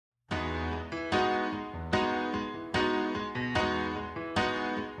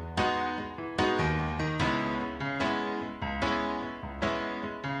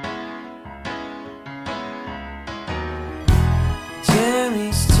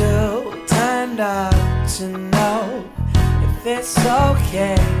to know if it's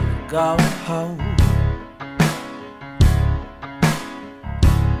okay to go home.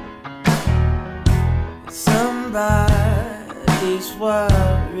 Somebody's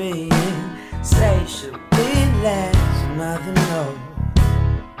worrying, say should we let mother know?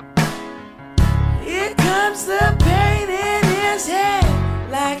 Here comes the pain in his head,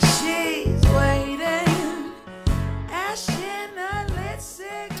 like she's waiting, ashing a lit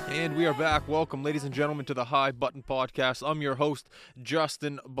cigarette. And we are back. Welcome, ladies and gentlemen, to the High Button Podcast. I'm your host,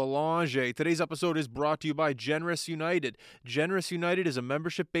 Justin Belanger. Today's episode is brought to you by Generous United. Generous United is a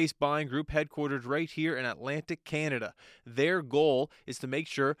membership-based buying group headquartered right here in Atlantic, Canada. Their goal is to make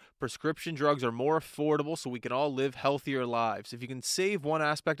sure prescription drugs are more affordable so we can all live healthier lives. If you can save one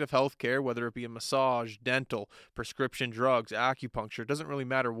aspect of healthcare, whether it be a massage, dental, prescription drugs, acupuncture, it doesn't really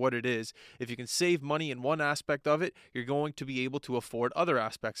matter what it is. If you can save money in one aspect of it, you're going to be able to afford other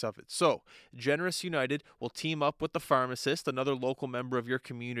aspects of it. So, Generous United will team up with the pharmacist, another local member of your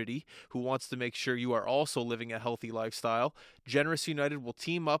community who wants to make sure you are also living a healthy lifestyle. Generous United will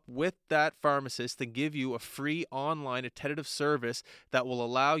team up with that pharmacist and give you a free online attendant service that will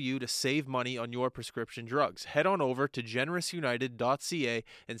allow you to save money on your prescription drugs. Head on over to generousunited.ca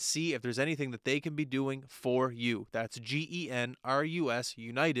and see if there's anything that they can be doing for you. That's GENRUS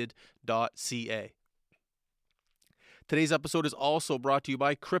United.ca. Today's episode is also brought to you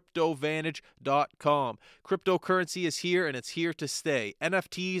by CryptoVantage.com. Cryptocurrency is here and it's here to stay.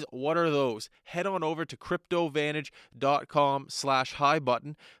 NFTs, what are those? Head on over to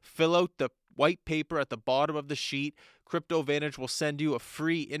CryptoVantage.com/highbutton. Fill out the white paper at the bottom of the sheet. CryptoVantage will send you a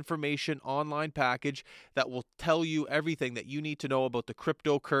free information online package that will tell you everything that you need to know about the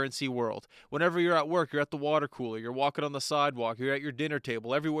cryptocurrency world. Whenever you're at work, you're at the water cooler, you're walking on the sidewalk, you're at your dinner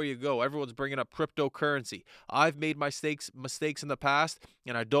table, everywhere you go, everyone's bringing up cryptocurrency. I've made mistakes in the past,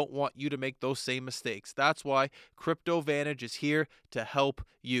 and I don't want you to make those same mistakes. That's why CryptoVantage is here to help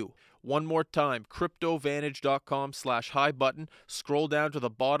you. One more time, CryptoVantage.com/highbutton. Scroll down to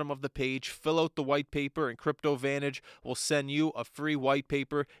the bottom of the page, fill out the white paper, and CryptoVantage will send you a free white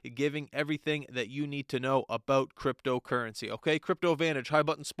paper giving everything that you need to know about cryptocurrency. Okay, CryptoVantage, High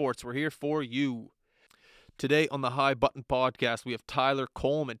Button Sports, we're here for you. Today on the High Button Podcast, we have Tyler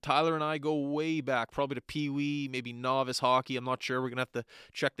Coleman. Tyler and I go way back, probably to Pee Wee, maybe novice hockey. I'm not sure. We're going to have to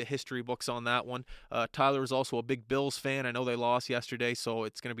check the history books on that one. Tyler is also a big Bills fan. I know they lost yesterday, so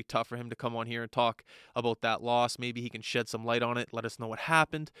it's going to be tough for him to come on here and talk about that loss. Maybe he can shed some light on it, let us know what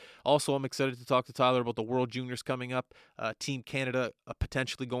happened. Also, I'm excited to talk to Tyler about the World Juniors coming up, Team Canada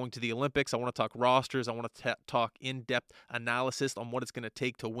potentially going to the Olympics. I want to talk rosters. I want to talk in-depth analysis on what it's going to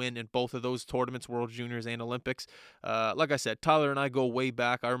take to win in both of those tournaments, World Juniors and Olympics. Like I said, Tyler and I go way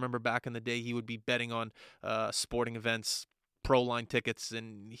back. I remember back in the day he would be betting on sporting events, pro line tickets,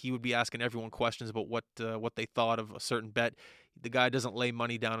 and he would be asking everyone questions about what they thought of a certain bet. The guy doesn't lay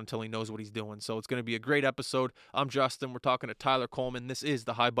money down until he knows what he's doing. So it's going to be a great episode. I'm Justin. We're talking to Tyler Coleman. This is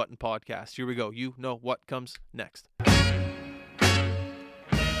the High Button Podcast. Here we go. You know what comes next.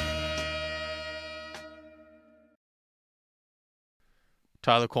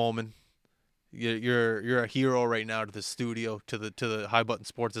 Tyler Coleman. You're a hero right now to the studio, to the High Button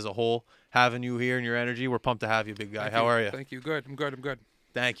Sports as a whole. Having you here and your energy, we're pumped to have you, big guy. How are you? Thank you. Good. I'm good.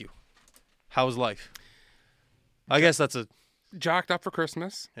 Thank you. How's life? I guess that's a jacked up for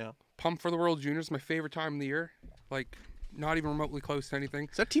Christmas. Yeah. Pumped for the World Juniors. My favorite time of the year. Like, not even remotely close to anything.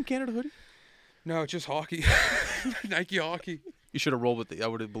 Is that Team Canada hoodie? No, it's just hockey. Nike hockey. You should have rolled with it. I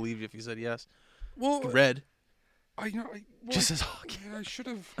would have believed you if you said yes. Well, red. Just as hockey. Yeah, I should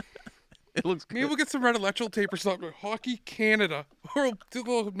have. It looks good. Maybe we'll get some red electrical tape or something. Hockey Canada. Or we'll do a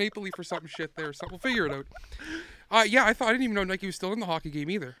little Maple Leaf or something shit there. We'll figure it out. Yeah, I didn't even know Nike was still in the hockey game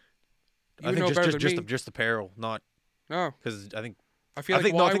either. I think just apparel, not. No. Because I feel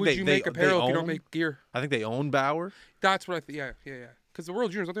like why would you make apparel if you don't make gear? I think they own Bauer. That's what I think. Yeah. Because the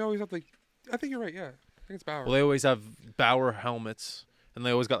World Juniors, don't they always have I think you're right, yeah. I think it's Bauer. Well, they always have Bauer helmets, and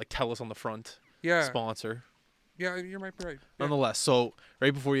they always got TELUS on the front. Yeah. Sponsor. Yeah, you might be right. Yeah. Nonetheless, so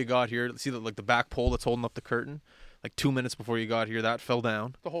right before you got here, see the back pole that's holding up the curtain? 2 minutes before you got here, that fell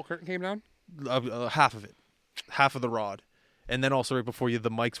down. The whole curtain came down? Half of it. Half of the rod. And then also right before the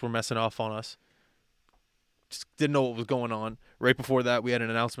mics were messing off on us. Just didn't know what was going on. Right before that, we had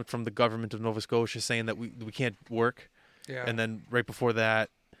an announcement from the government of Nova Scotia saying that we can't work. Yeah. And then right before that,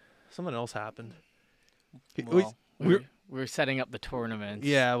 something else happened. Well, we're setting up the tournament.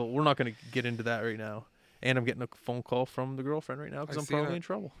 Yeah, but we're not going to get into that right now. And I'm getting a phone call from the girlfriend right now because I'm probably in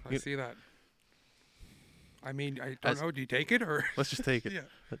trouble. I see that. I mean, I don't know. Do you take it or? Let's just take it. Yeah.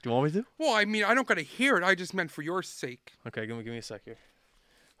 Do you want me to? Well, I mean, I don't got to hear it. I just meant for your sake. Okay, give me a sec here.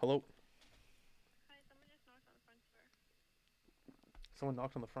 Hello. Hi, someone Someone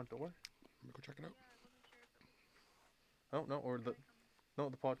knocked on the front door. Let me go check it out. Oh no, or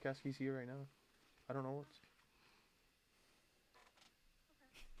the podcast he's here right now. I don't know what's.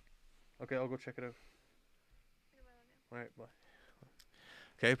 Okay, I'll go check it out. All right, bye.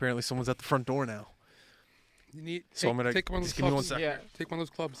 Okay, apparently someone's at the front door now. You need So I'm gonna take one of those just give me one clubs. second. Yeah. Take one of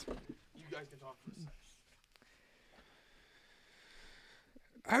those clubs. You guys can talk for a second.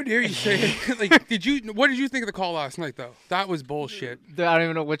 How dare you say like what did you think of the call last night though? That was bullshit. I don't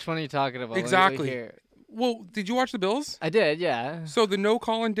even know which one you're talking about. Let me Exactly. hear. Well, did you watch the Bills? I did, yeah. So the no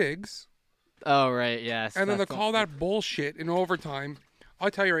call on Diggs, Oh, right, yes. and then the that's call that bullshit in overtime. I'll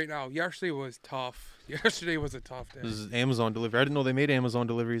tell you right now, yesterday was tough. Yesterday was a tough day. This is Amazon delivery. I didn't know they made Amazon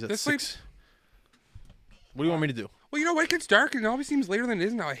deliveries at This 6. What do you want me to do? Well, you know what? It gets dark and it always seems later than it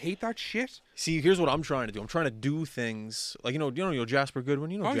is now. I hate that shit. See, here's what I'm trying to do. I'm trying to do things like you know Jasper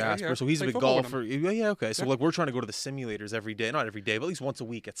Goodwin. You know Oh, yeah, Jasper, yeah. so he's a Played big football with golfer. Yeah, okay. So Yeah. like we're trying to go to the simulators every day, not every day, but at least once a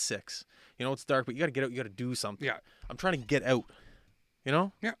week at 6. You know it's dark, but you got to get out. You got to do something. Yeah. I'm trying to get out. You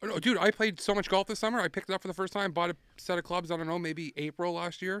know? Yeah. No, dude, I played so much golf this summer. I picked it up for the first time, bought a set of clubs, I don't know, maybe April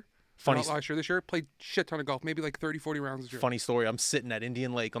last year. Funny Not last year, this year. Played shit ton of golf, maybe like 30, 40 rounds this year. Funny story. I'm sitting at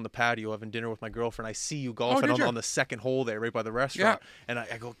Indian Lake on the patio having dinner with my girlfriend. I see you golfing did ya? on the second hole there, right by the restaurant. And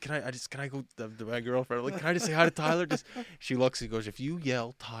I go, can I go to my girlfriend? I'm like, can I just say hi to Tyler? She looks. She goes, if you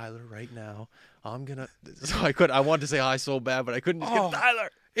yell Tyler right now, I'm gonna. So I wanted to say hi so bad, but I couldn't just get Tyler.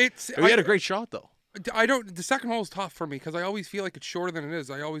 We had a great shot though. I don't. The second hole is tough for me because I always feel like it's shorter than it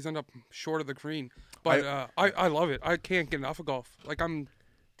is. I always end up short of the green. But I love it. I can't get enough of golf. Like I'm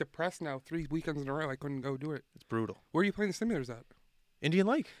depressed now. 3 weekends in a row, I couldn't go do it. It's brutal. Where are you playing the simulators at? Indian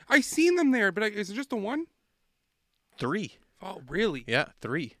Lake. I seen them there, but is it just the one? 3. Oh, really? Yeah,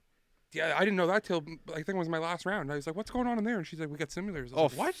 3. Yeah, I didn't know that till I think it was my last round. I was like, "What's going on in there?" And she's like, "We got simulators." I was Oh,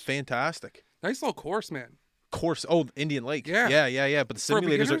 like, what? Fantastic. Nice little course, man. Course. Oh, Indian Lake. Yeah. Yeah. But the For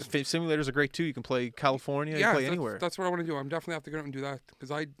simulators are great too. You can play California. You can play anywhere. That's what I want to do. I'm definitely have to go out and do that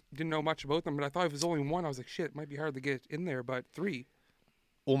because I didn't know much about them. But I thought if it was only one, I was like, "Shit, it might be hard to get in there." But 3.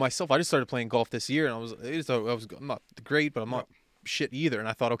 Well, myself, I just started playing golf this year, and I'm not great, but I'm not shit either. And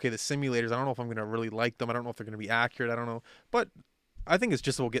I thought, okay, the simulators, I don't know if I'm going to really like them. I don't know if they're going to be accurate. I don't know. But I think it's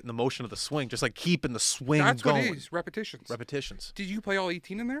just about getting the motion of the swing, just like keeping the swing That's going. what it is. Repetitions. Did you play all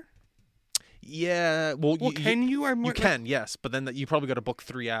 18 in there? Yeah. Well, can you? You can, yes. But then you probably got to book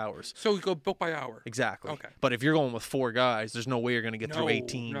 3 hours. So you go book by hour. Exactly. Okay. But if you're going with 4 guys, there's no way you're going to get through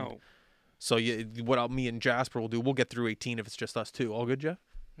 18. No. So me and Jasper will do, we'll get through 18 if it's just us two. All good, Jeff?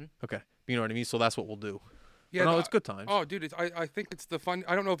 Okay. You know what I mean? So that's what we'll do. Yeah, no, it's good times. Oh, dude, I think it's the fun.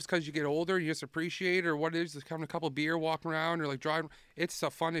 I don't know if it's because you get older, you just appreciate it, or what it is. Just having a couple of beer, walking around, or like driving. It's the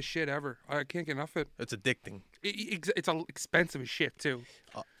funnest shit ever. I can't get enough of it. It's addicting. It's expensive as shit too.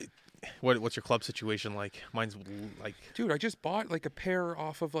 What's your club situation like? Mine's like. Dude, I just bought like a pair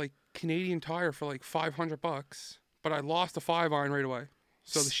off of like Canadian Tire for like $500, but I lost a 5-iron right away,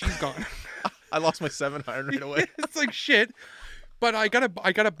 so she's gone. I lost my 7-iron right away. It's like shit. But I gotta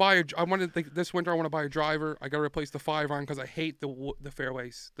buy. This winter I want to buy a driver. I gotta replace the 5-iron because I hate the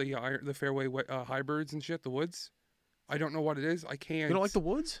fairways, the fairway hybrids and shit. The woods, I don't know what it is. I can't. You don't like the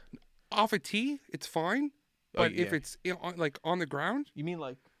woods? Off a tee, it's fine. But if it's on the ground, you mean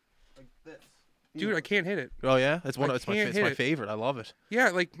like this? Dude, I can't hit it. Oh yeah, it's my it. favorite. I love it. Yeah,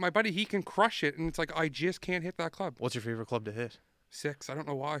 like my buddy, he can crush it, and it's like I just can't hit that club. What's your favorite club to hit? 6. I don't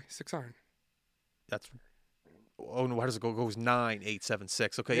know why. 6-iron. That's. Oh no! How does it go? It goes 9, 8, 7,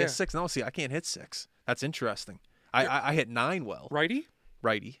 6. Okay, yeah 6. No, see, I can't hit 6. That's interesting. I hit 9 well. Righty.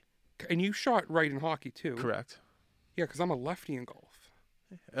 And you shot right in hockey too. Correct. Yeah, because I'm a lefty in golf.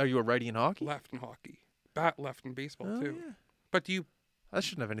 Are you a righty in hockey? Left in hockey. Bat left in baseball too. Yeah. But do you? That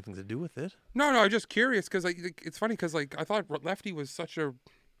shouldn't have anything to do with it. No. I'm just curious because it's funny because I thought lefty was such a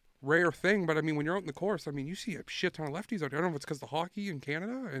rare thing, but I mean when you're out in the course, I mean you see a shit ton of lefties out there. I don't know if it's because of the hockey in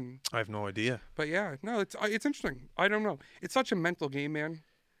Canada and. I have no idea. But yeah, no, it's interesting. I don't know. It's such a mental game, man.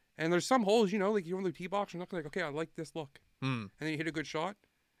 And there's some holes, like you're on the tee box, you're not like, okay, I like this look, and then you hit a good shot,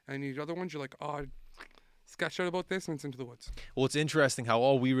 and these other ones, you're like, oh, sketch out about this, and it's into the woods. Well, it's interesting how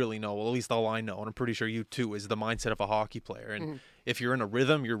all we really know, well, at least all I know, and I'm pretty sure you too, is the mindset of a hockey player. And if you're in a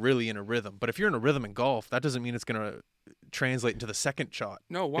rhythm, you're really in a rhythm. But if you're in a rhythm in golf, that doesn't mean it's going to translate into the second shot.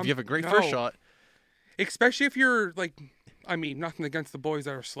 No, if you have a great first shot. Especially if you're like, I mean, nothing against the boys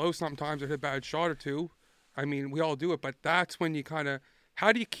that are slow sometimes or hit a bad shot or two. I mean, we all do it, but that's when you kind of,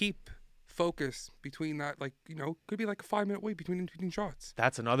 how do you keep focus between that, like, could be like a 5-minute wait between shots.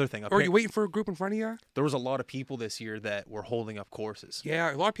 That's another thing. Or are you waiting for a group in front of you? There was a lot of people this year that were holding up courses.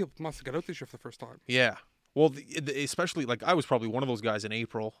 Yeah, a lot of people must have got out this year for the first time. Yeah. Well, especially like I was probably one of those guys in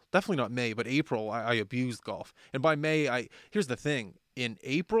April. Definitely not May, but April I abused golf. And by May, here's the thing. In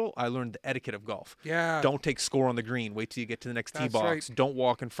April, I learned the etiquette of golf. Yeah. Don't take score on the green. Wait till you get to the next tee That's box. right. Don't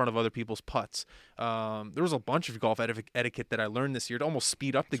walk in front of other people's putts. There was a bunch of golf etiquette that I learned this year to almost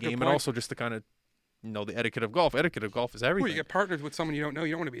speed up the That's a good game and point. also just to kind of know the etiquette of golf. Etiquette of golf is everything. Well, you get partners with someone you don't know.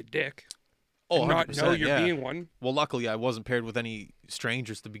 You don't want to be a dick. Oh, And not 100%, know you're yeah. being one. Well, luckily, I wasn't paired with any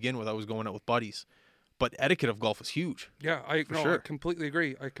strangers to begin with. I was going out with buddies. But etiquette of golf is huge. Yeah, I sure. completely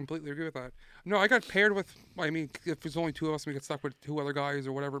agree. I completely agree with that. No, I got paired with. I mean, if there's only two of us, we get stuck with two other guys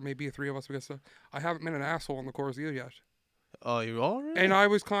or whatever. Maybe three of us, we get stuck. I haven't been an asshole on the course either yet. Oh, you all right? And I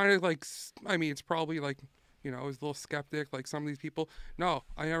was kind of like, I mean, it's probably like, I was a little skeptic, like some of these people. No,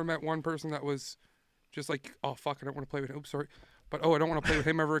 I never met one person that was just like, oh fuck, I don't want to play with him. Oops, sorry, but I don't want to play with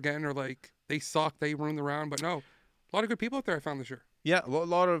him ever again, or like they suck, they ruined the round. But no, a lot of good people out there I found this year. Yeah, a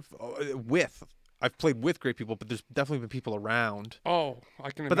lot of I've played with great people, but there's definitely been people around. Oh, I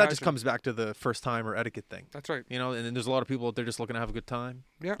can. But imagine. that just comes back to the first timer etiquette thing. That's right. And then there's a lot of people out there just looking to have a good time.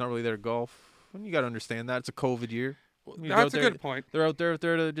 Yeah. Not really there to golf. And you got to understand that. It's a COVID year. Well, You go that's out a there- good point. They're out there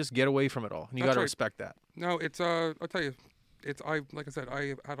to just get away from it all. And you That's got to right. respect that. No, it's I'll tell you, like I said,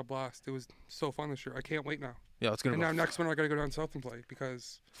 I had a blast. It was so fun this year. I can't wait now. Yeah, it's going And to now go next winter I got to go down south and play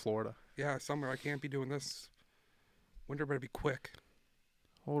because Florida. summer I can't be doing this. Winter better be quick.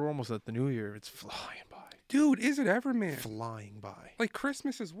 Well, we're almost at the new year. It's flying by. Dude, is it ever, man? Flying by. Like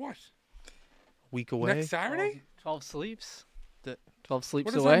Christmas is what? Week away. Next Saturday? 12 sleeps. The- 12 sleeps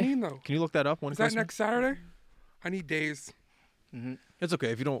What does away. that mean though? Can you look that up? When Is that Christmas? next Saturday? I need days. Mm-hmm. It's okay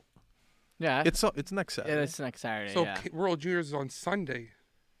if you don't. Yeah. It's next Saturday. It's next Saturday. So yeah. World Juniors is on Sunday.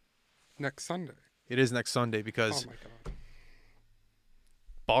 Next Sunday. It is next Sunday Oh because my god.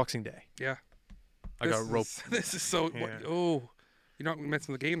 Boxing Day. Yeah. I got rope. This is so. Yeah. Oh, you're not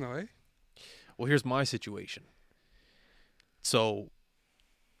missing the game though, eh? Well, here's my situation. So,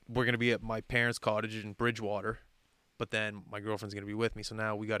 we're going to be at my parents' cottage in Bridgewater, but then my girlfriend's going to be with me. So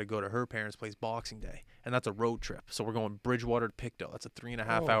now we got to go to her parents' place Boxing Day, and that's a road trip. So we're going Bridgewater to Pictou. That's a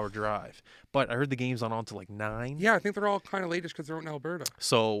 3.5 hour drive. But I heard the game's on to like 9. Yeah, I think they're all kind of latish because they're out in Alberta.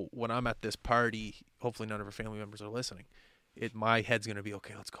 So when I'm at this party, hopefully none of her family members are listening. My head's gonna be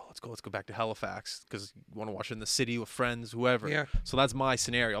okay. Let's go back to Halifax because you want to watch it in the city with friends, whoever. Yeah. So that's my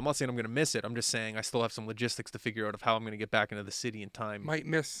scenario. I'm not saying I'm gonna miss it. I'm just saying I still have some logistics to figure out of how I'm gonna get back into the city in time. Might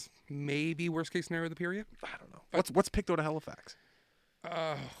miss maybe worst case scenario of the period. I don't know. What's Pictou to Halifax?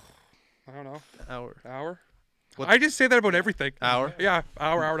 I don't know. Hour. What- I just say that about everything. Hour? Yeah,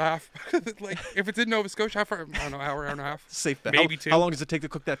 hour and a half. Like if it's in Nova Scotia, how far? I don't know, hour and a half. Safe bet. Maybe how, 2. How long does it take to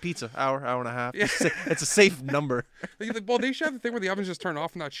cook that pizza? Hour and a half. Yeah. It's a safe number. Well, they should have the thing where the oven's just turned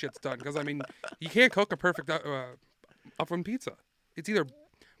off and that shit's done. Because I mean, you can't cook a perfect oven pizza. It's either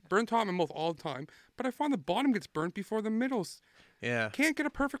burnt on and mouth all the time, but I find the bottom gets burnt before the middles. Yeah. Can't get a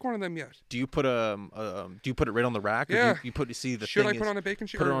perfect one of them yet. Do you put it right on the rack? Or Yeah. Do you put see the Should thing I put is- on a bacon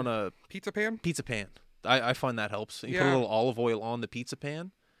sheet? put it or on a pizza pan? pizza pan. I find that helps. You put a Yeah. little olive oil on the pizza pan,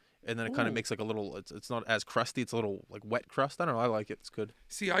 and then it kind Ooh. of makes like a little. It's not as crusty. It's a little like wet crust. I don't know. I like it. It's good.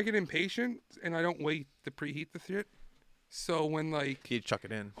 See, I get impatient and I don't wait to preheat the shit. So when like, You chuck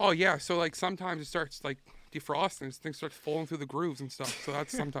it in. oh yeah, so like sometimes it starts like defrosting, things start falling through the grooves and stuff. So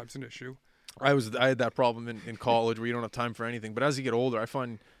that's sometimes an issue. I had that problem in college where you don't have time for anything. But as you get older, I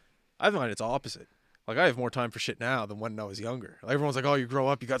find it's opposite. Like I have more time for shit now than when I was younger. Like, everyone's like, "Oh, you grow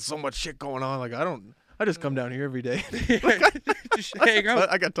up, you got so much shit going on." Like I don't. I just come down here every day. Just hang out.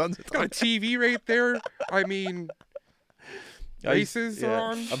 I got tons of Got a time. TV right there. I mean, races are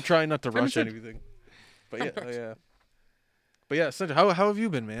on. I'm trying not to rush Finish it. anything. But yeah. But yeah, Sandra, how have you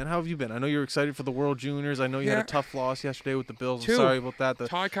been, man? How have you been? I know you're excited for the World Juniors. I know you had Yeah. a tough loss yesterday with the Bills. I'm 2. sorry about that. The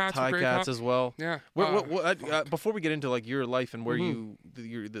Ticats were Tie great, Cats huh? as well. Yeah. Before we get into like your life and where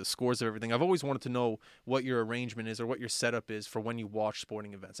Mm-hmm. the scores of everything, I've always wanted to know what your arrangement is or what your setup is for when you watch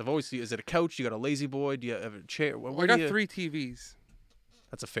sporting events. Is it a couch? You got a lazy boy? Do you have a chair? I got 3 TVs.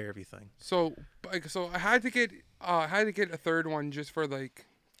 That's a Fairview thing. So I had to get a third one just for like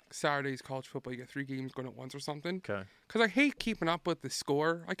Saturday's college football. You get 3 games going at once or something. Okay. Because I hate keeping up with the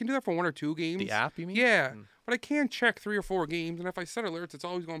score. I can do that for 1 or 2 games. The app, you mean? Yeah, but I can't check 3 or 4 games. And if I set alerts, it's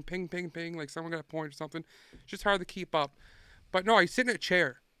always going ping, ping, ping, like someone got a point or something. It's just hard to keep up. But no, I sit in a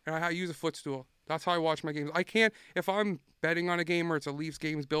chair and I use a footstool. That's how I watch my games. I can't, if I'm betting on a game or it's a Leafs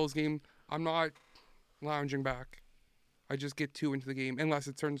game, Bills game, I'm not lounging back. I just get too into the game unless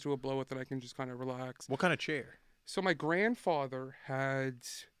it turns to a blowout that I can just kind of relax. What kind of chair? So my grandfather had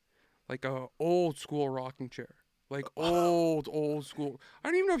like a old school rocking chair. Like old school. I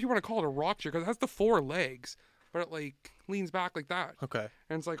don't even know if you want to call it a rock chair because it has the 4 legs, but it like leans back like that. Okay.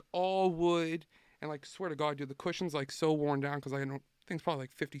 And it's like all wood And like, swear to God, dude, the cushion's like so worn down because I don't think it's probably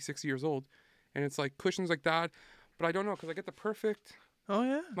like 50, 60 years old, and it's like cushions like that. But I don't know because I get the perfect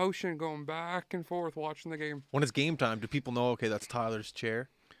motion going back and forth watching the game. When it's game time, do people know? Okay, that's Tyler's chair.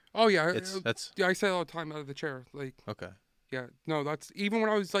 Oh yeah, That's yeah. I say it all the time out of the chair. Like okay. yeah, no, that's even when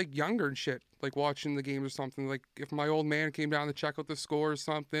I was like younger and shit, like watching the game or something. Like if my old man came down to check out the score or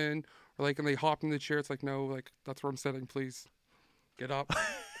something, or like and they hopped in the chair, it's like no, like that's where I'm sitting. Please, get up,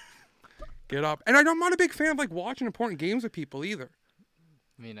 get up. And I'm not a big fan of like watching important games with people either.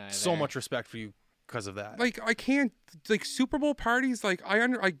 Me neither. So much respect for you because of that. Like I can't like Super Bowl parties. Like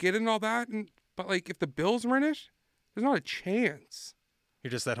I get it and all that, but like if the Bills were in it, there's not a chance.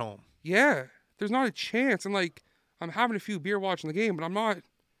 You're just at home. Yeah, there's not a chance. And like I'm having a few beer watching the game, but I'm not.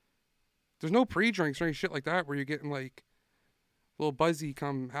 There's no pre-drinks or any shit like that where you're getting like a little buzzy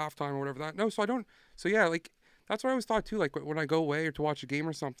come halftime or whatever that. No, so I don't. So yeah, like that's what I always thought too. Like when I go away or to watch a game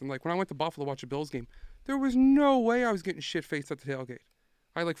or something. Like when I went to Buffalo to watch a Bills game, there was no way I was getting shit faced at the tailgate.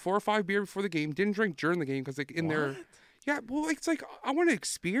 I had like 4 or 5 beer before the game. Didn't drink during the game because like in there. Yeah, well, it's like I want to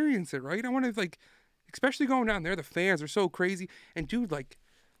experience it, right? I want to like, especially going down there. The fans are so crazy, and dude, like.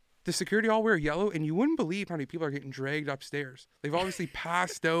 The security all wear yellow, and you wouldn't believe how many people are getting dragged upstairs. They've obviously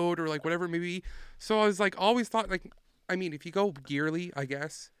passed out or like whatever it may be. So I was like, always thought like, I mean, if you go yearly, I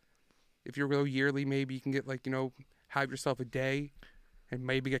guess, if you go yearly, maybe you can get like, you know, have yourself a day, and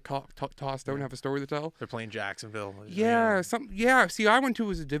maybe get tossed out and have a story to tell. They're playing Jacksonville. Yeah, yeah. See, I went to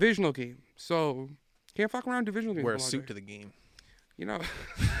was a divisional game, so can't fuck around divisional games. Wear a suit to the game. You know,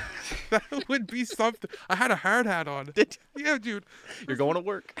 that would be something. I had a hard hat on. Yeah, dude. You're going to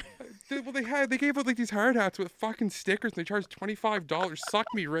work. Well, they gave out like these hard hats with fucking stickers, and they charged $25.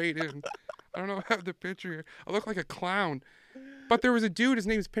 Sucked me right in. I don't know if I have the picture here. I look like a clown. But there was a dude, his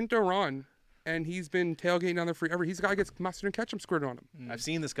name is Pinto Ron, and he's been tailgating down there forever. He's a guy who gets mustard and ketchup squirted on him. I've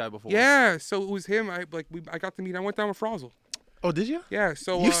seen this guy before. Yeah, so it was him. I got to meet. I went down with Frazzle. Oh, did you? Yeah.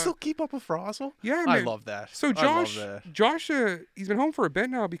 So you still keep up with Frazzle? Yeah, man. I love that. So Josh, he's been home for a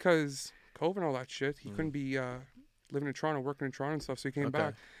bit now because COVID and all that shit. He couldn't be living in Toronto, working in Toronto and stuff, so he came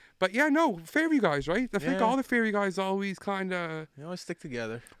back. But yeah, no, Fairview guys, right? I think all the Fairview guys always kind of... They always stick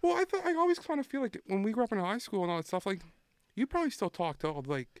together. Well, I always kind of feel like when we grew up in high school and all that stuff, like, you probably still talk to all,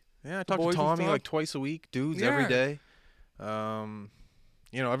 like... Yeah, I talk to Tommy like twice a week, dudes every day.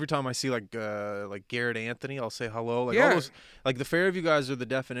 You know, every time I see like Garrett Anthony, I'll say hello. Like all those, like the Fairview guys are the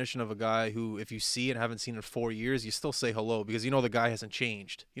definition of a guy who, if you see and haven't seen in 4 years, you still say hello because you know the guy hasn't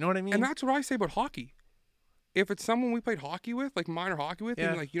changed. You know what I mean? And that's what I say about hockey. If it's someone we played hockey with, like minor hockey with,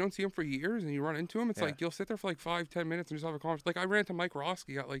 and like you don't see him for years and you run into him, it's like you'll sit there for like 5-10 minutes and just have a conversation. Like I ran into Mike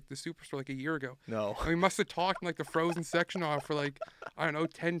Roski at like the Superstore like a year ago. No. And we must have talked in like the frozen section off for like, I don't know,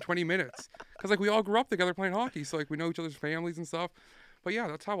 10-20 minutes. Because like we all grew up together playing hockey, so like we know each other's families and stuff. But yeah,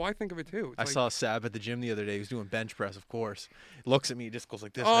 that's how I think of it too. I saw Sab at the gym the other day. He was doing bench press, of course. Looks at me, just goes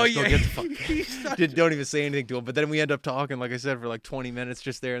like this. Oh yeah. Don't even say anything to him. But then we end up talking, like I said, for like 20 minutes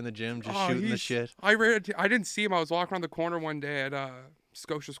just there in the gym, just shooting the shit. I didn't see him. I was walking around the corner one day at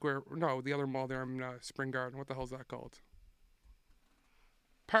Scotia Square. No, the other mall there in Spring Garden. What the hell's that called?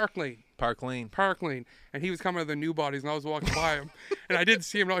 Park Lane. And he was coming to the New Bodies, and I was walking by him, and I didn't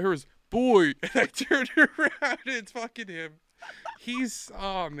see him. And all I heard was "boy," and I turned around, and it's fucking him.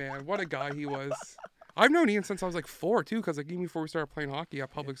 Oh man, what a guy he was. I've known Ian since I was like 4 too, because like even before we started playing hockey at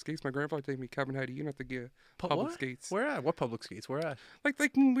public skates, my grandfather took me. Kevin had Ian at the public skates. Where at? What public skates? Where at? Like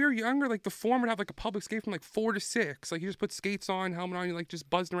when we were younger, like the Form would have like a public skate from like 4 to 6. Like you just put skates on, helmet on, you like just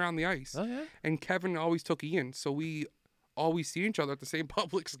buzzing around the ice. Oh yeah. And Kevin always took Ian, so we always see each other at the same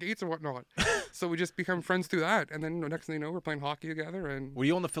public skates and whatnot. So we just become friends through that. And then next thing you know, we're playing hockey together. And were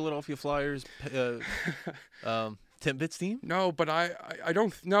you on the Philadelphia Flyers? Timbits team? No, but I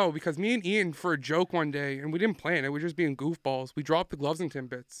don't know because me and Ian for a joke one day, and we didn't plan it. We were just being goofballs. We dropped the gloves in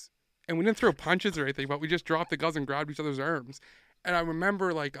Timbits, and we didn't throw punches or anything, but we just dropped the gloves and grabbed each other's arms. And I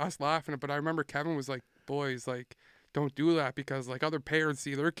remember like us laughing, but I remember Kevin was like, "Boys, like, don't do that because like other parents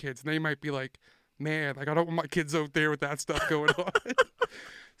see their kids, and they might be like, man, like I don't want my kids out there with that stuff going on."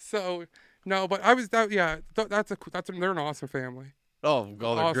 So no, but I was that. Yeah, they're an awesome family. Oh, they're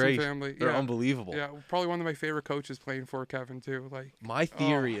awesome great. Family. They're unbelievable. Yeah, probably one of my favorite coaches playing for Kevin too. Like my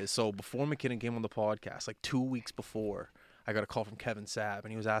theory is so before McKinnon came on the podcast, like 2 weeks before, I got a call from Kevin Sabb, and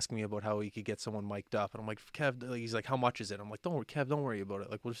he was asking me about how he could get someone mic'd up, and I'm like, Kev, he's like, how much is it? I'm like, don't worry, Kev, don't worry about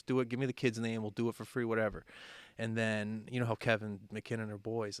it. Like, we'll just do it. Give me the kid's name, we'll do it for free, whatever. And then you know how Kevin McKinnon are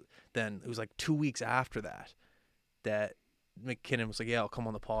boys. Then it was like 2 weeks after that McKinnon was like, yeah, I'll come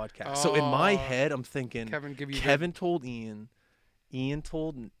on the podcast. So in my head, I'm thinking, Kevin told Ian. Ian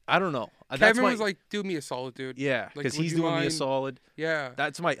told. I don't know. Kevin was like, "Do me a solid, dude." Yeah, Like, because would he's you doing me a mind- solid. Yeah.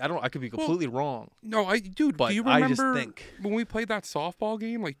 That's my. I don't. I could be completely wrong. No, dude, But do you I remember just think- when we played that softball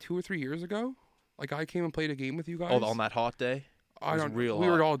game like 2 or 3 years ago? Like I came and played a game with you guys. Oh, on that hot day. I was don't. real we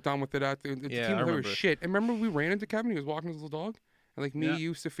hot. were all done with it at the Yeah, team. I Was remember. shit. And remember we ran into Kevin. He was walking his little dog, and like me, Yeah.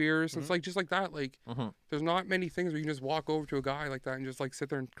 you, Safiris, and it's like just like that. Like there's not many things where you can just walk over to a guy like that and just like sit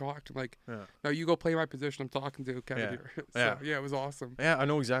there and talk to him. Like, no, you go play my position. I'm talking to Kevin here. So, yeah, it was awesome. Yeah, I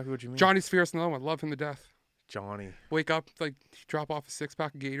know exactly what you mean. Johnny Safiris, another one. Love him to death. Johnny. Wake up, like drop off a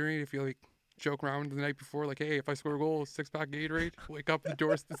 6-pack of Gatorade if you like. Joke around the night before, like, hey, if I score a goal, 6-pack Gatorade. Wake up,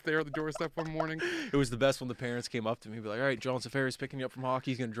 it's there at the doorstep one morning. It was the best when the parents came up to me, be like, "All right, John Safari's picking you up from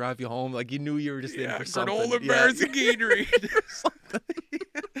hockey. He's gonna drive you home." Like you knew you were just in for something. Granola bars and Gatorade.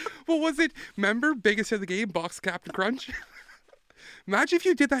 What was it? Remember, biggest hit of the game, box Captain Crunch. Imagine if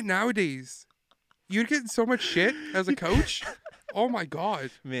you did that nowadays. You'd get so much shit as a coach. Oh my god.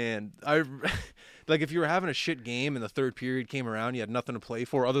 Man, like if you were having a shit game and the third period came around, you had nothing to play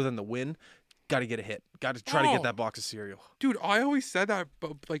for other than the win. Got to get a hit. Got to try to get that box of cereal. Dude, I always said that,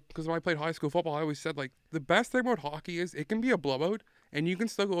 but like, because when I played high school football, I always said like the best thing about hockey is it can be a blowout, and you can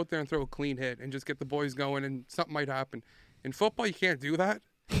still go out there and throw a clean hit and just get the boys going, and something might happen. In football, you can't do that.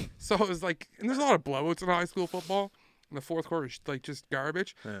 So it was like, and there's a lot of blowouts in high school football, and the fourth quarter is like just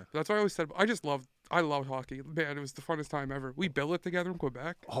garbage. Yeah. But that's why I always said I loved hockey. Man, it was the funnest time ever. We built it together in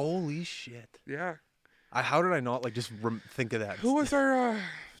Quebec. Holy shit! Yeah. How did I not like just think of that? Who was our?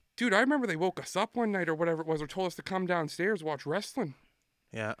 Dude, I remember they woke us up one night or whatever it was, or told us to come downstairs watch wrestling.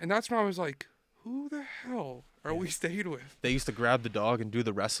 Yeah. And that's when I was like, who the hell are we stayed with? They used to grab the dog and do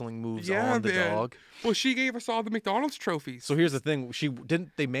the wrestling moves on the dog. Well, she gave us all the McDonald's trophies. So here's the thing: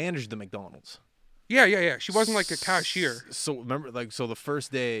 they managed the McDonald's. Yeah. She wasn't like a cashier. So remember, like, so the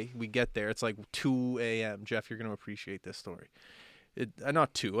first day we get there, it's like 2 a.m. Jeff, you're gonna appreciate this story.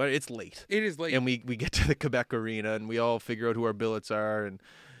 Not 2. It's late. It is late. And we get to the Quebec Arena and we all figure out who our billets are. And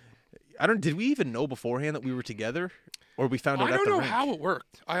did we even know beforehand that we were together, or we found out at the rink? I don't know how it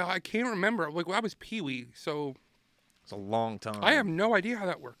worked. I can't remember. Like, I was Pee-wee, so it's a long time. I have no idea how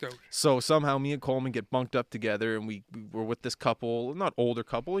that worked out. So somehow me and Coleman get bunked up together, and we were with this couple, not older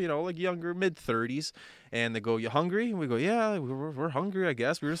couple, like younger, mid-30s, and they go, "You hungry?" And we go, "Yeah, we're hungry, I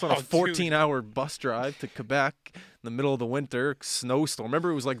guess." We were just on a 14-hour bus drive to Quebec in the middle of the winter, snowstorm.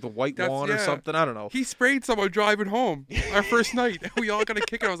 Remember, it was like the White Wand or something. I don't know. He sprayed someone driving home our first night. We all got a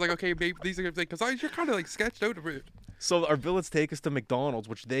kick. I was like, "Okay, babe, these are because you're kind of like sketched out a bit." So our billets take us to McDonald's,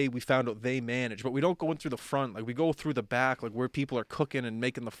 which we found out they manage, but we don't go in through the front. Like we go through the back, like where people are cooking and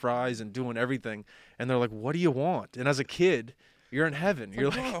making the fries and doing everything. And they're like, "What do you want?" And as a kid, you're in heaven. You're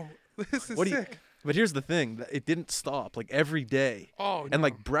like, "Wow, this is what sick." But here's the thing: it didn't stop. Like every day. Oh. And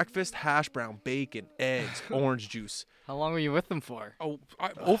like breakfast, hash brown, bacon, eggs, orange juice. How long were you with them for?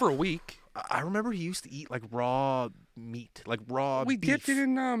 Over a week. I remember he used to eat like raw meat, like raw. We beef. dipped it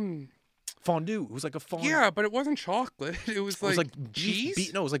in fondue. It was like a fondue. Yeah, but it wasn't chocolate. It was like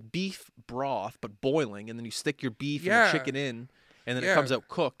cheese. No, it was like beef broth, but boiling, and then you stick your beef and the chicken in, and then it comes out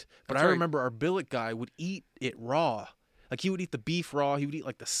cooked. But I remember our billet guy would eat it raw. Like he would eat the beef raw. He would eat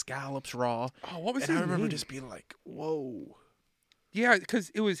like the scallops raw. Oh, what was his name? I remember just being like, "Whoa." Yeah, because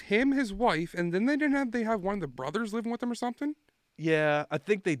it was him, his wife, and then they have one of the brothers living with them or something. Yeah, I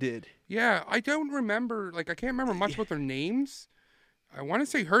think they did. Yeah, I don't remember. Like, I can't remember much about their names. I want to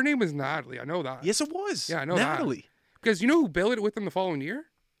say her name was Natalie. I know that. Yes, it was. Yeah, I know Natalie. Because you know who billeted with them the following year?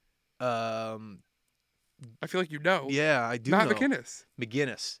 I feel like you know. Yeah, I do Matt know.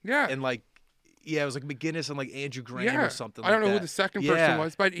 McGinnis. Yeah. And like, yeah, it was like McGinnis and like Andrew Graham or something. I don't know who the second person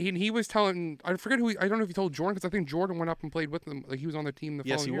was, but he was telling. I forget who. I don't know if he told Jordan, because I think Jordan went up and played with them. Like he was on the team the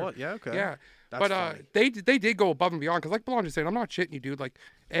following year. Yes, he was. Yeah, okay. Yeah, That's but funny. they did go above and beyond, because like Belanger said, I'm not shitting you, dude. Like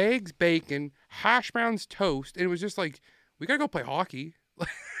eggs, bacon, hash browns, toast, and it was just like, we gotta go play hockey.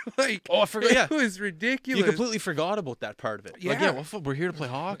 Like, I forgot. Yeah. It was ridiculous. You completely forgot about that part of it. Yeah. Like, yeah, we're here to play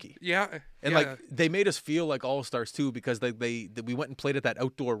hockey. Yeah. And like they made us feel like all-stars too, because we went and played at that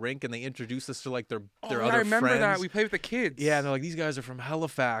outdoor rink, and they introduced us to like their other friends. I remember that. We played with the kids. Yeah, and they're like, these guys are from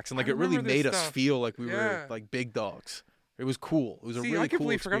Halifax, and like it really made us feel like we were like big dogs. It was cool. It was a really cool experience. I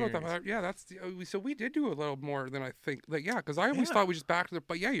completely forgot about that. Yeah, so we did do a little more than I think. Like, yeah, because I always thought we just backed it.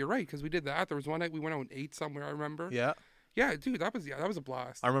 But yeah, you're right, because we did that. There was one night we went out and ate somewhere, I remember. Yeah. Yeah, dude, that was a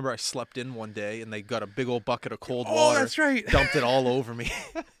blast. I remember I slept in one day and they got a big old bucket of cold Oh, water. that's right. Dumped it all over me.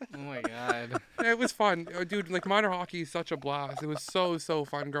 Oh my god. It was fun. Dude, like minor hockey is such a blast. It was so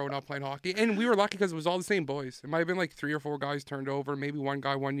fun growing up playing hockey. And we were lucky because it was all the same boys. It might have been like 3 or 4 guys turned over, maybe one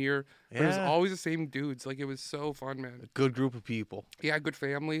guy one year. But it was Yeah. always the same dudes. Like it was so fun, man. Good group of people. Yeah, good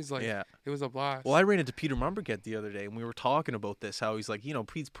families. Like Yeah. it was a blast. Well, I ran into Peter Mumberget the other day, and we were talking about this, how he's like,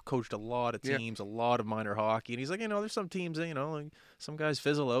 Pete's coached a lot of Yeah. teams, a lot of minor hockey, and he's like, there's some teams that, like some guys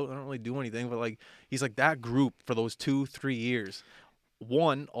fizzle out, they don't really do anything, but like, he's like, that group for those 2-3 years,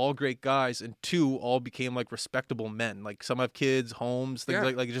 1, all great guys, and 2, all became like respectable men. Like some have kids, homes, things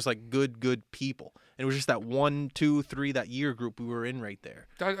Yeah. like just like good people. And it was just that 1, 2, 3 that year group we were in right there.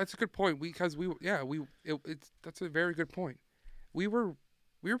 That's a good point. That's a very good point. We were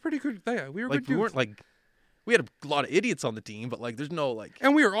pretty good there. We were Like good we dudes. weren't like, we had a lot of idiots on the team, but like there's no like.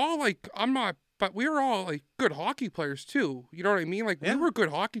 And we were all like, but we were all like good hockey players too. You know what I mean? Like Yeah. we were good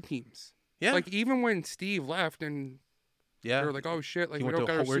hockey teams. Yeah. Like even when Steve left and Yeah. they were like, oh shit, like He we went don't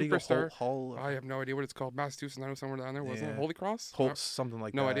to got our where did he go? superstar. Hull, I have no idea what it's called. Massachusetts, I know somewhere down there, wasn't Yeah. it? Holy Cross? Holt, something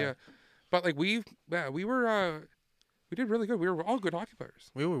like No that. idea. But like we did really good. We were all good hockey players.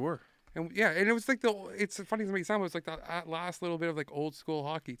 We were. And yeah, and it was like it's funny to make it sound, but it was like that last little bit of like old school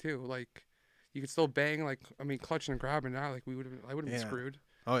hockey too. Like you could still bang, like clutching and grabbing now. Like I would have been Yeah. screwed.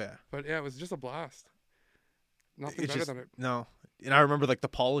 Oh yeah. But yeah, it was just a blast. Nothing It's better just, than it. No. And I remember like the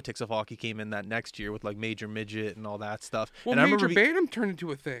politics of hockey came in that next year with like major midget and all that stuff. Well, and I Major remember Bantam turned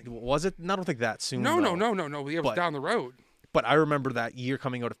into a thing. was it? I don't think that soon. No. though. Yeah, it was But- down the road. But I remember that year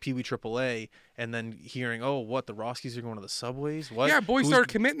coming out of Pee Wee AAA and then hearing, oh, what, the Roskies are going to the subways? What? Yeah, boys Who's started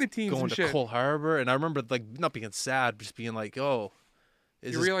committing the teams going and to shit. Cole Harbor. And I remember like not being sad, just being like, oh,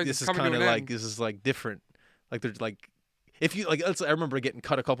 You realize this it's is coming to kind of an like end. this is like different. Like there's like. If you like, I remember getting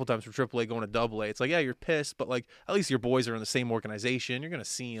cut a couple times from AAA going to AA. It's like, yeah, you're pissed, but like at least your boys are in the same organization. You're gonna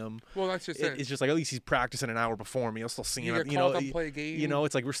see them. Well, that's just it. It's just like at least he's practicing an hour before me. I'll still see You him. get called up, play a game.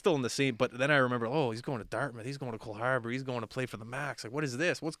 It's like we're still in the same. But then I remember, oh, he's going to Dartmouth. He's going to Cole Harbor. He's going to play for the Max. Like, what is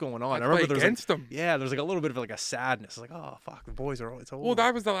this? What's going on? I remember play there was against them. Yeah, there's like a little bit of like a sadness. Like, oh fuck, the boys are. It's over. Well,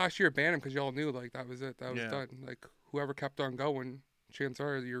 that was the last year of Bantam because y'all knew like that was it. That was Yeah. done. Like whoever kept on going, chances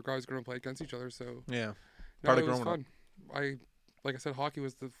are your guys are going to play against each other. So yeah, no, part it of was growing fun. Like I said, hockey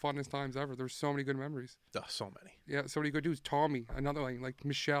was the funnest times ever. There's so many good memories. up. Oh, so many. Yeah, so many good dudes. Tommy, another one, like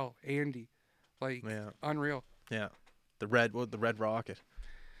Michelle, Andy, like Yeah, unreal. yeah. The red Rocket.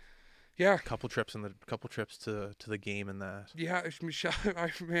 Yeah, Couple trips to the game and that. yeah, it's Michelle.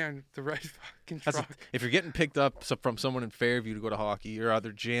 Man, the red fucking That's truck. if you're getting picked up from someone in Fairview to go to hockey, you're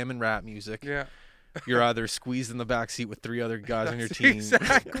either jamming rap music. Yeah, You're either squeezed in the back seat with 3 other guys on your That's team,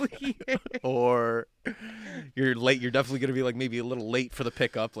 exactly. or you're late. You're definitely gonna be like maybe a little late for the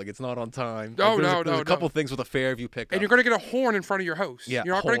pickup. Like it's not on time. No, like, there's no. a couple things with a Fairview pickup. And you're gonna get a horn in front of your house. Yeah,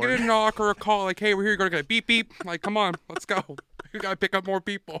 you're not gonna horn. get a knock or a call like, "Hey, we're here." You're gonna get a beep beep. Like, come on, let's go. We gotta pick up more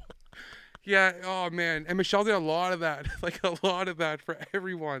people. Yeah. Oh man. And Michelle did a lot of that. Like a lot of that for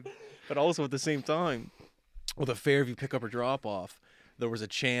everyone. But also at the same time, with a Fairview pickup or drop off, there was a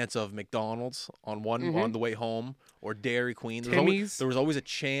chance of McDonald's on on the way home or Dairy Queen. Timmy's. There was always a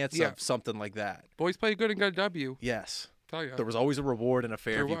chance Yeah. of something like that. Boys played good and got a W. Yes. Tell you. There was always a reward in a There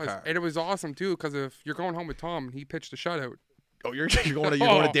Fairview was. car. And it was awesome too, because if you're going home with Tom and he pitched a shutout, Oh, you're going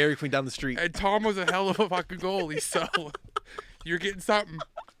to Dairy Queen down the street. and Tom was a hell of a fucking goalie, so you're getting something.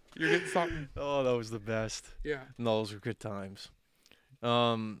 You're getting something. Oh, that was the best. Yeah. No, those were good times.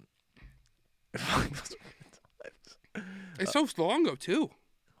 Those were good times. It's so long ago too.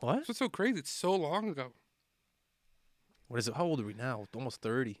 What? That's what's so crazy. It's so long ago. What is it? How old are we now? Almost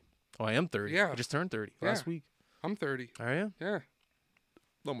 30. Oh, I am 30. Yeah. I just turned 30 Yeah. last week. I'm 30. Are you? Yeah.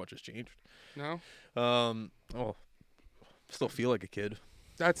 Not much has changed. No. Oh, still feel like a kid.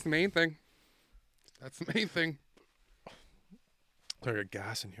 That's the main thing. That's the main thing. I got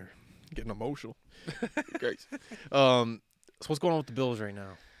gas in here. Getting emotional. Guys. So what's going on with the Bills right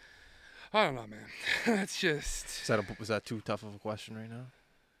now? I don't know, man. That's just. Was that too tough of a question right now?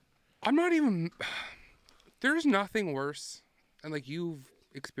 I'm not even. There's nothing worse, and like you've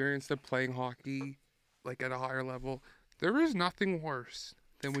experienced it playing hockey, like at a higher level. There is nothing worse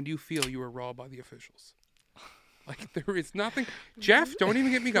than when you feel you were robbed by the officials. Like there is nothing. Jeff, don't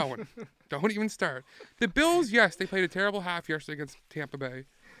even get me going. Don't even start. The Bills, yes, they played a terrible half yesterday against Tampa Bay,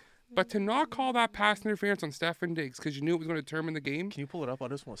 but to not call that pass interference on Stefan Diggs because you knew it was going to determine the game. Can you pull it up? I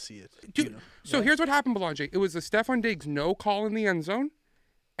just want to see it. Dude, so here's what happened, Belanger. It was a Stefan Diggs no call in the end zone,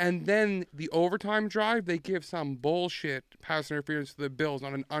 and then the overtime drive, they give some bullshit pass interference to the Bills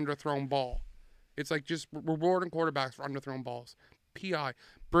on an underthrown ball. It's like just rewarding quarterbacks for underthrown balls. PI.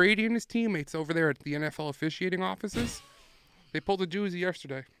 Brady and his teammates over there at the NFL officiating offices, They pulled a doozy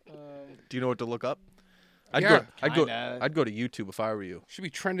yesterday. Do you know what to look up? Yeah, I'd kinda. go to YouTube if I were you. Should be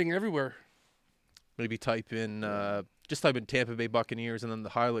trending everywhere. Maybe type in just type in Tampa Bay Buccaneers, and then the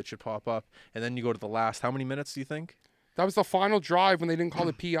highlight should pop up, and then you go to the last. How many minutes do you think? That was the final drive when they didn't call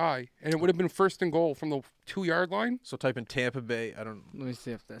the PI, and it would have been first and goal from the 2-yard line. So type in Tampa Bay. I don't. Let me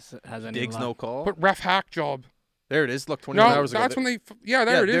see if this has any Diggs luck. no call. But ref hack job. There it is. Look, 21 No, hours ago. that's when they. Yeah,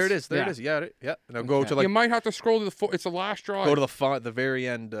 there it is. There it is. There Yeah. it is. Yeah. Now go to You might have to scroll to the. It's the last drive. go to the very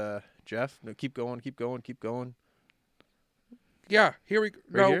end, Jeff. No, keep going. Yeah, here we go.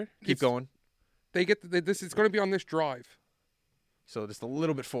 Right No, here. Keep it's- going. They get this is going to be on this drive. So just a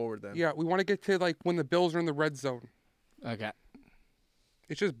little bit forward then. Yeah, we want to get to like when the Bills are in the red zone. Okay.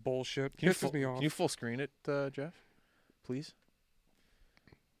 It's just bullshit. Can you, Pisses me off. can you full screen it, Jeff? Please.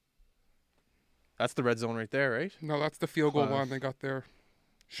 That's the red zone right there, right? No, that's the field goal Close. line they got there.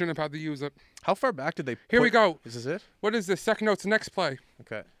 Shouldn't have had to use it. How far back did they? Here we go. Is this it? What is this? Second note's next play.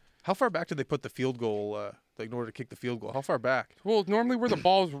 Okay. How far back did they put the field goal? Like in order to kick the field goal, how far back? Well, normally where the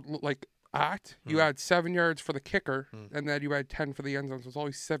ball's like at, you Hmm. add 7 yards for the kicker, and then you add 10 for the end zone. So it's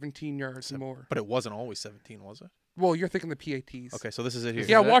always 17 yards more. But it wasn't always 17, was it? Well, you're thinking the PATs. Okay, so this is it here.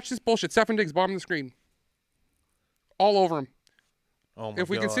 Yeah, watch this bullshit. Stephen Diggs, bottom of the screen. All over him. Oh my If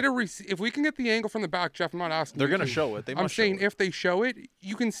we God. consider, if we can get the angle from the back, Jeff, I'm not asking. They're you gonna to. show it. They I'm must show saying it. if they show it,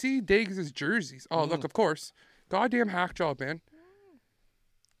 you can see Diggs' jerseys. Oh, look, of course. Goddamn hack job, man.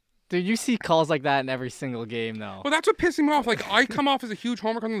 Dude, you see calls like that in every single game, though. Well, that's what pisses me off. Like, I come off as a huge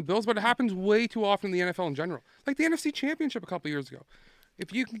homer on the Bills, but it happens way too often in the NFL in general. Like the NFC Championship a couple years ago.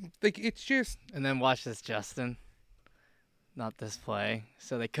 If you can, like, it's just. And then watch this, Justin. Not this play.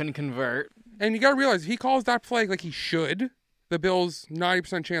 So they couldn't convert. And you got to realize, if he calls that play like he should, the Bills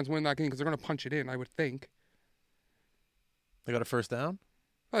 90% chance win that game because they're going to punch it in, I would think. They got a first down.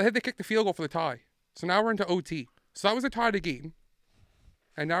 Well, they had to kick the field goal for the tie. So now we're into OT. So that was a tie to game.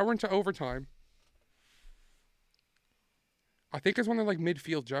 And now we're into overtime. I think it's when they're like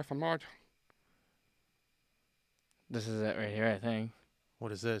midfield, Jeff. I'm not. This is it right here, I think.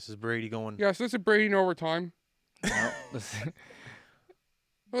 What is this? Is Brady going? Yeah, so this is Brady in overtime. No, this-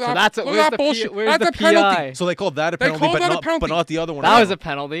 Well, So that's it. well, Where's that the bullshit. P- where's That's the a penalty. PI? So they called that a They penalty, called that a but penalty. not the other one. That was out. a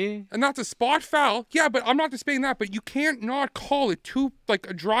penalty. And that's a spot foul. Yeah, but I'm not disputing that. But you can't not call it like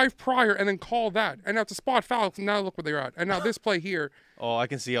a drive prior and then call that. And now it's a spot foul. Now look where they're at. And now this play here. Oh, I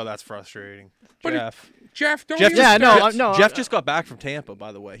can see how that's frustrating. But Jeff. Don't Jeff, even Yeah, no, start- no. Jeff just got back from Tampa,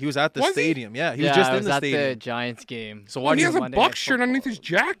 by the way. He was at the Was he? stadium. Yeah, he was Yeah, just I in was the at stadium. the Giants game. So Oh, why he do has you? a Monday Night Buck shirt underneath his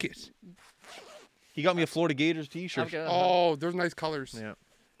jacket. He got me a Florida Gators T-shirt. Okay. Oh, there's nice colors. Yeah.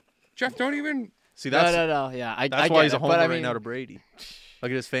 Jeff, don't even. See, that's No. Yeah, I that's get why he's it, a but homer I right mean, now to Brady.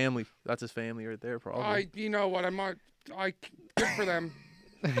 Look at his family. That's his family right there, probably. You know what? Good for them.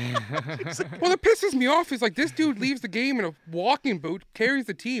 Well, it pisses me off is like this dude leaves the game in a walking boot, carries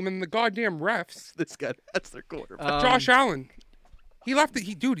the team, and the goddamn refs. This guy, that's their quarterback. Josh Allen. He left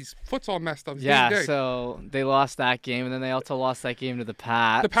it. Dude, his foot's all messed up. It's Yeah, day-to-day. so they lost that game, and then they also lost that game to the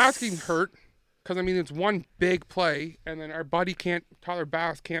Pats. The Pats getting hurt because I mean it's one big play, and then our buddy Tyler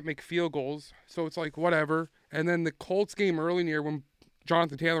Bass can't make field goals, so it's like whatever. And then the Colts game early in the year when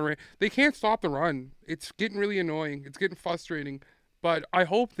Jonathan Taylor ran, they can't stop the run. It's getting really annoying. It's getting frustrating. But I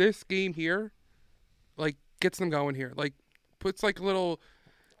hope this game here, like, gets them going here. Like, puts like a little.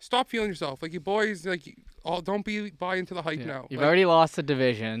 Stop feeling yourself. Like you boys, like, don't buy into the hype Yeah. now. You've Like, already lost the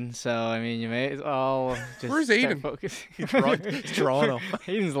division, so I mean, you may as well just Where's start Aiden? focusing. Toronto.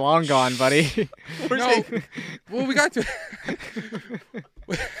 Aiden's long gone, buddy. no. Well, we got to.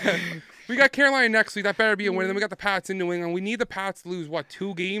 We got Carolina next week. That better be a win. And then we got the Pats in New England. We need the Pats to lose,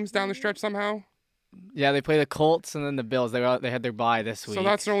 2 games down the stretch somehow? Yeah, they play the Colts and then the Bills. They had their bye this week. So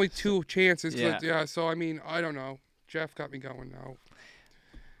that's their only 2 chances. Yeah. So, I mean, I don't know. Jeff got me going now.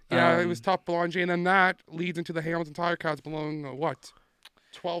 Yeah, it was tough, Belanger. And then that leads into the Hamilton Tiger Cats blowing,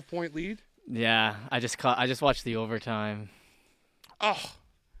 12-point lead? Yeah, I just watched the overtime. Oh,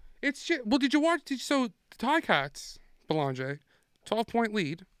 it's shit. Well, did you watch? So the Ticats, Belanger, 12-point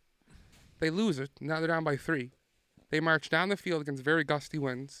lead. They lose it. Now they're down by 3. They march down the field against very gusty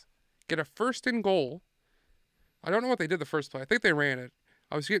winds. Get a first and goal. I don't know what they did the first play. I think they ran it.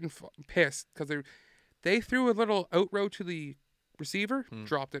 I was getting pissed because they threw a little out route to the receiver,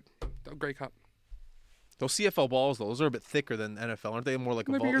 dropped it. Grey Cup. Those CFL balls, though, those are a bit thicker than NFL, aren't they? More like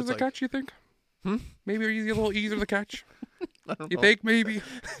a Maybe ball. easier It's to like, catch, you think? Maybe a little easier to catch. I don't You know. think maybe?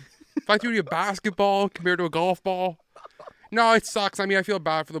 If I threw you a basketball compared to a golf ball. No, it sucks. I mean, I feel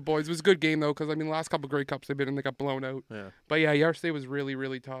bad for the boys. It was a good game, though, because, I mean, the last couple of Grey Cups they've been in, they got blown out. Yeah. But, yeah, yesterday was really,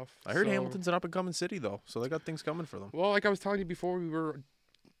 really tough. I heard So- Hamilton's an up-and-coming city, though, so they got things coming for them. Well, like I was telling you before we were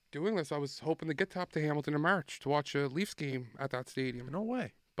doing this, I was hoping to get up to Hamilton in March to watch a Leafs game at that stadium. No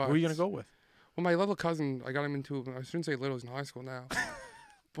way. But, Who are you gonna go with? Well, my little cousin, I got him into. I shouldn't say little; he's in high school now.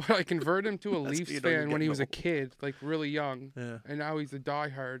 But I converted him to a That's Leafs you know you're fan when he getting was a old. kid, like really young, Yeah. and now he's a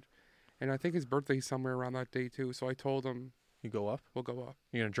diehard. And I think his birthday's somewhere around that day too. So I told him You go up. we'll go up.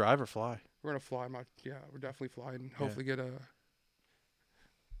 You gonna drive or fly? We're gonna fly. We're definitely flying. Hopefully get a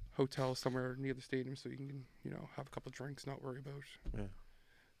hotel somewhere near the stadium so you can, have a couple drinks, not worry about. Yeah.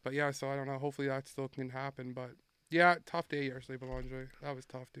 But yeah, so I don't know. Hopefully that still can happen. But yeah, tough day yesterday, Belanger. That was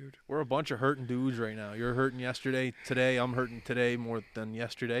tough, dude. We're a bunch of hurting dudes right now. You're hurting yesterday, today. I'm hurting today more than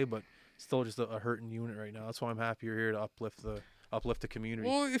yesterday, but still just a hurting unit right now. That's why I'm happy you're here to uplift the community.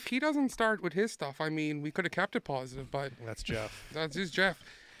 Well, if he doesn't start with his stuff, I mean, we could have kept it positive, but That's Jeff. that's just Jeff.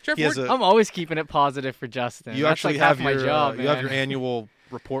 Jeff, He has we're- I'm always keeping it positive for Justin. You That's actually like half have my your job, you have your man. annual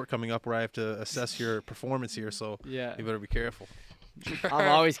report coming up where I have to assess your performance here, so Yeah. you better be careful. I'm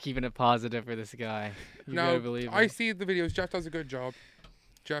always keeping it positive for this guy. You no, gotta believe I me. see the videos. Jeff does a good job.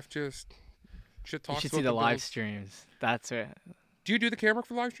 Jeff just shit You talks should about see the live Bills. streams. That's it. Do you do the camera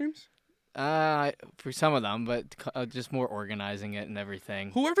for live streams? For some of them, but just more organizing it and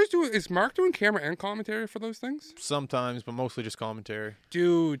everything. Whoever's doing, is Mark doing camera and commentary for those things? Sometimes, but mostly just commentary.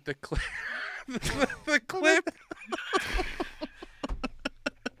 Dude, the clip. the clip.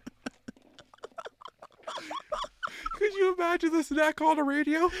 Could you imagine this neck on the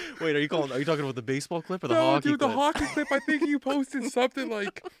radio? Wait, are you talking about the baseball clip or the No, hockey dude, clip? the hockey clip. I think you posted something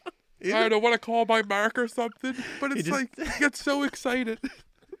like, I don't know what I call my mark or something, but it's just- like, he gets so excited.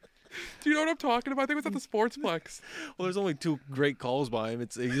 Do you know what I'm talking about? I think it was at the Sportsplex. Well, there's only two great calls by him.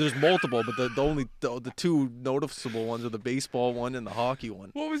 There's multiple, but the two noticeable ones are the baseball one and the hockey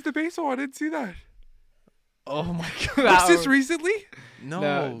one. What was the baseball? I didn't see that. Oh my god! Was That this was- recently?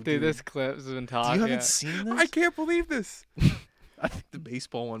 No, dude, this clip's been talking. You haven't seen this? I can't believe this. I think the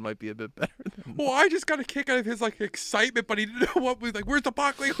baseball one might be a bit better. Well, I just got a kick out of his excitement, but he didn't know what was where's the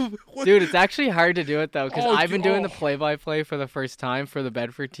puck? Like, what? Dude, it's actually hard to do it though, because Oh, I've been doing the oh. play-by-play for the first time for the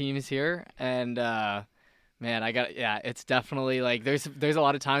Bedford teams here, and man, it's definitely like there's a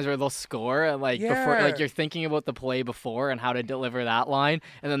lot of times where they'll score and before Yeah. you're thinking about the play before and how to deliver that line,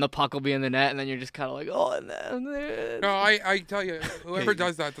 and then the puck will be in the net, and then you're just kind of like, oh, and then No, I tell you, whoever Okay,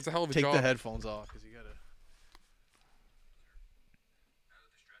 does that does a hell of a Take job. the headphones off because you gotta.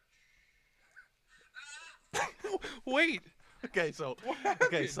 Wait, Okay, so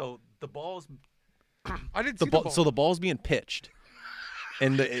the ball's I didn't the see ball. the ball. So the ball's being pitched,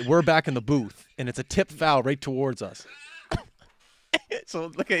 and we're back in the booth, and it's a tip foul right towards us.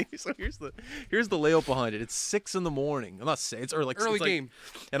 So here's the layout behind it. It's 6 a.m. I'm not saying it's early. Early it's like- game.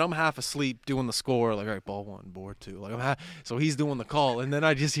 and I'm half asleep doing the score. Like, all right, ball 1, board 2. Like so he's doing the call, and then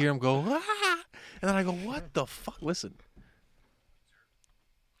I just hear him go, ah! And then I go, what the fuck? Listen.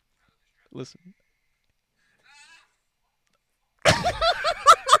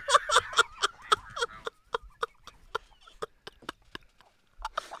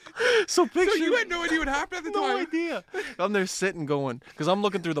 So picture. So you had no idea what happened at the no time. idea. I'm there sitting going, because I'm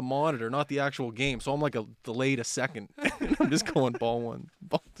looking through the monitor, not the actual game. So I'm like delayed a second. And I'm just going ball 1,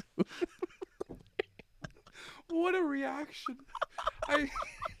 ball 2. What a reaction! I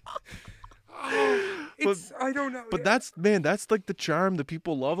don't know. But that's like the charm that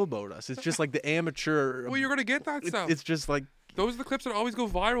people love about us. It's just like the amateur. well, you're gonna get that stuff. It's just like, Those are the clips that always go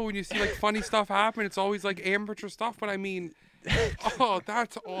viral when you see funny stuff happen. It's always amateur stuff. But I mean, oh,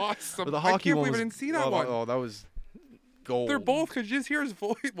 that's awesome! the I hockey can't one believe was, I didn't see that one. Oh, that was gold. They're both because you just hear his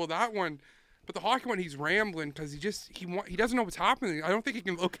voice. Well, that one, but the hockey one, he's rambling because he doesn't know what's happening. I don't think he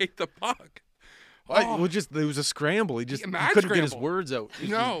can locate the puck. It was a scramble. He mad couldn't get his scramble. words out.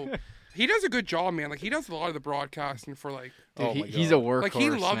 No, he does a good job, man. He does a lot of the broadcasting for Dude, Oh my he's a God. workhorse, he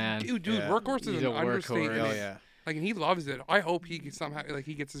loves man. dude. Yeah. Workhorse is He's an a workhorse. understatement. Oh yeah. And he loves it. I hope he can somehow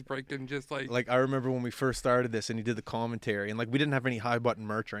he gets his break and just Like I remember when we first started this and he did the commentary and we didn't have any high button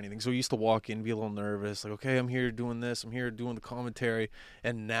merch or anything, so we used to walk in, be a little nervous, like, okay, I'm here doing this, I'm here doing the commentary,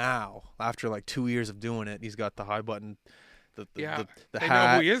 and now after 2 years of doing it, he's got the high button, the yeah. the They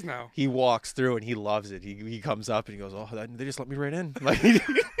hat. know who he is now. He walks through and he loves it. He comes up and he goes, oh, they just let me right in. Like,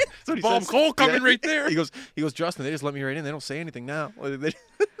 that's what he Bob says. Cole coming right there. He goes, Justin, they just let me right in. They don't say anything now.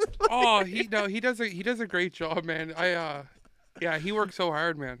 Oh, he does a great job, man. Yeah, he works so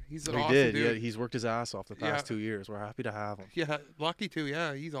hard, man. He's an He awesome did. dude. Yeah, he's worked his ass off the past Yeah. 2 years. We're happy to have him. Yeah, lucky too.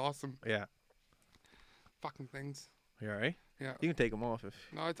 Yeah, he's awesome. Yeah. Fucking things. You all right? Yeah. You can take them off if.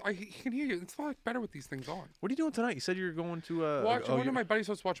 No, he can hear you. It's a lot better with these things on. What are you doing tonight? You said you were going to. One of my buddies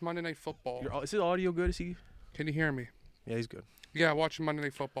wants to watch Monday Night Football. Is his audio good? Is he? Can you hear me? Yeah, he's good. Yeah, watching Monday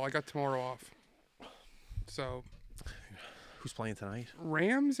Night Football. I got tomorrow off. So, Who's playing tonight?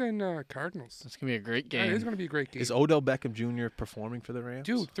 Rams and Cardinals. It's gonna be a great Yeah, it game. is going to be a great game. Is Odell Beckham Jr. performing for the Rams?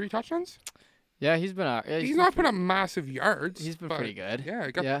 Dude, 3 touchdowns? Yeah, he's been out. Yeah, He's not put up massive yards. He's been but pretty good. Yeah,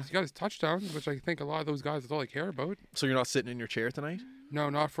 he got his touchdowns, which I think a lot of those guys is all they care about. So you're not sitting in your chair tonight? No,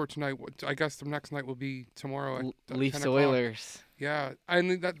 not for tonight. I guess the next night will be tomorrow at Leafs 10 o'clock. Oilers. Yeah,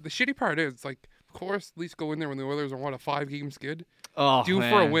 and the shitty part is, like, of course, Leafs go in there when the Oilers are on a 5-game skid. Oh, Due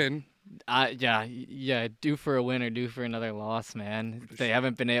man. for a win. Yeah, due for a win or due for another loss, man. They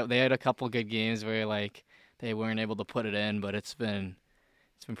haven't been able. They had a couple good games where like they weren't able to put it in, but it's been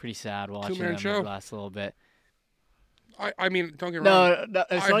pretty sad watching them show. the last little bit. I mean, don't get me wrong. No,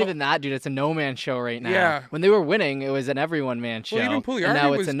 it's not even that, dude. It's a no-man show right now. Yeah. When they were winning, it was an everyone-man show. Well, even and Pugliarvi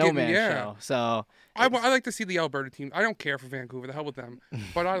now it's was a no-man getting- yeah. show. So I like to see the Alberta team. I don't care for Vancouver. The hell with them.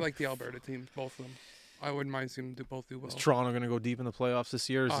 But I like the Alberta teams, both of them. I wouldn't mind seeing them both do well. Is Toronto going to go deep in the playoffs this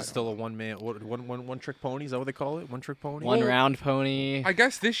year? Or is I it don't still a one-trick pony? Is that what they call it? One-trick pony? one-round pony. I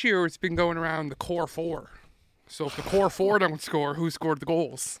guess this year it's been going around the core 4. So if the core 4 don't score, who scored the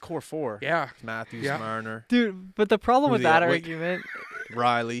goals? Core 4. Yeah. Matthews, Yeah. Marner, Dude, but the problem Who with the- that wait. argument,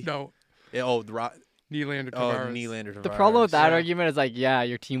 Riley. No. Yeah, Nylander, Oh, Tavares. Nylander. the problem with that Yeah. argument is like, yeah,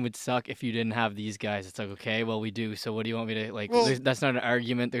 your team would suck if you didn't have these guys. It's like, okay, well, we do. So what do you want me to like? Well- That's not an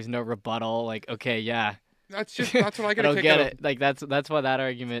argument. There's no rebuttal. Like, okay, yeah. That's what I I get a don't kick get out of. it. Like that's why that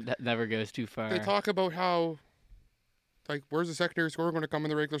argument never goes too far. They talk about how, like, where's the secondary score going to come in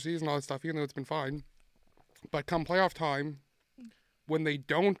the regular season, all that stuff, even though it's been fine. But come playoff time, when they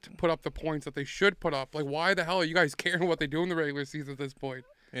don't put up the points that they should put up, like, why the hell are you guys caring what they do in the regular season at this point?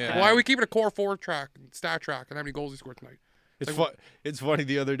 Yeah. Like, why are we keeping a core 4 stat track, and how many goals he scored tonight? It's funny.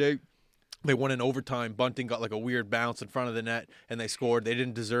 The other day, they won in overtime. Bunting got like a weird bounce in front of the net, and they scored. They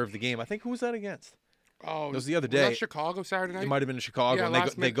didn't deserve the game. I think who was that against? Oh, It was the other Was day. that Chicago Saturday night? It might have been in Chicago, Yeah, and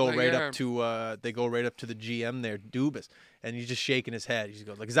last they minute, go like, right yeah. up to the GM there, Dubas, and he's just shaking his head. He just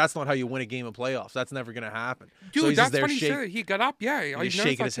goes like, "That's not how you win a game in playoffs. That's never going to happen." Dude, so he's that's just there what he said. He got up, yeah. I he's noticed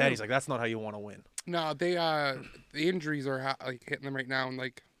shaking that his head. too. He's like, "That's not how you want to win." No, the injuries are like hitting them right now, and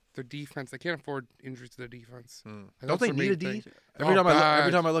like their defense, they can't afford injuries to their defense. And Don't that's they the need main a D? thing. Every Oh,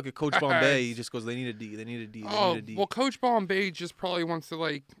 time I look at Coach bad. Bombay, he just goes, "They need a D. They need a D. They Oh, need a D." well, Coach Bombay just probably wants to,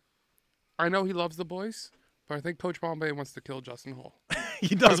 like, I know he loves the boys, but I think Coach Bombay wants to kill Justin Hall.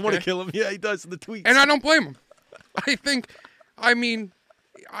 He does want to Okay. kill him. Yeah, he does in the tweets. And I don't blame him. I mean,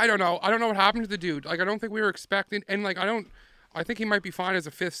 I don't know. I don't know what happened to the dude. Like, I don't think we were expecting, and like, I think he might be fine as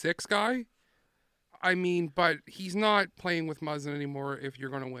a 5th, 6th guy. I mean, but he's not playing with Muzzin anymore if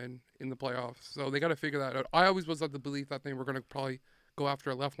you're going to win in the playoffs. So they got to figure that out. I always was of the belief that they were going to probably go after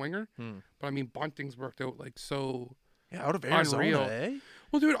a left winger. But I mean, Bunting's worked out like so. Yeah, out of Arizona, Unreal. eh?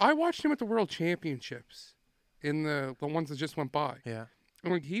 Well, dude, I watched him at the World Championships in the ones that just went by. Yeah.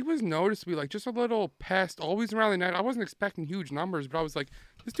 And like he was noticeably like just a little pest, always around the net. I wasn't expecting huge numbers, but I was like,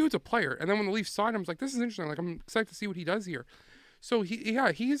 this dude's a player. And then when the Leafs signed him, I was like, this is interesting. Like I'm excited to see what he does here. So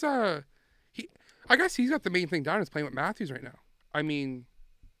I guess he's got the main thing down is playing with Matthews right now. I mean,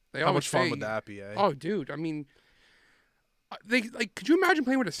 they How always much fun say- would that be, eh? Oh, dude. I mean, they like. Could you imagine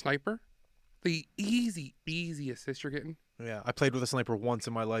playing with a sniper? The easy assist you're getting. Yeah, I played with a sniper once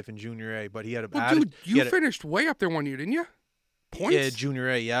in my life in Junior A, but he had a Well, bad. dude, you finished way up there one year, didn't you? Points. Yeah, Junior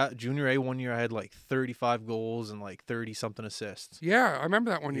A. Yeah, Junior A. One year I had like 35 goals and like 30 something assists. Yeah, I remember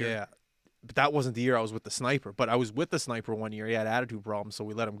that one year. Yeah, but that wasn't the year I was with the sniper. But I was with the sniper one year. He had attitude problems, so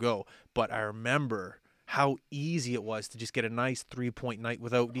we let him go. But I remember how easy it was to just get a nice 3-point night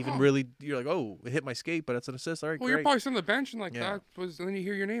without even really. You're like, oh, it hit my skate, but it's an assist. All right, Well, great. you're probably sitting on the bench and like Yeah. and then you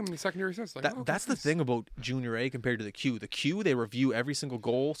hear your name in the secondary assist. Like, That's the thing about Junior A compared to the Q. The Q, they review every single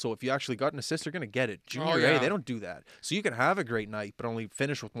goal, so if you actually got an assist, you're going to get it. Junior yeah. A, they don't do that. So you can have a great night, but only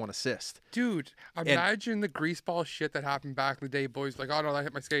finish with one assist. Dude, imagine the greaseball shit that happened back in the day, boys. Like, oh no, that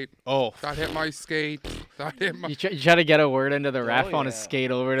hit my skate. Oh, That hit my skate. That hit my. You try to get a word into the ref on his yeah.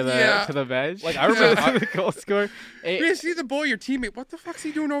 skate over to the Yeah. to the bench. Like, I remember- to the goal score. You see the boy, your teammate. What the fuck's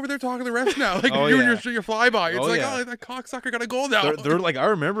he doing over there talking to the refs now? Like Oh, doing yeah. your flyby. It's Oh, like, yeah. oh, that cocksucker got a goal now. they're like, I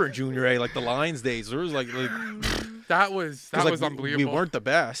remember in Junior A, like the Lions days, there was like that was 'cause, like, unbelievable. We weren't the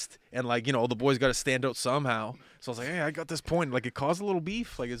best, and like the boys got to stand out somehow. So I was like, hey, I got this point. Like it caused a little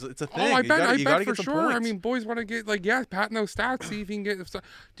beef. Like it's a thing. Oh, I bet, You gotta for get some sure. I points. mean, boys want to get patting those stats, see if you can get stuff.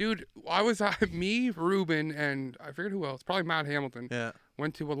 Dude, I was me, Ruben, and I forget who else. Probably Matt Hamilton. Yeah.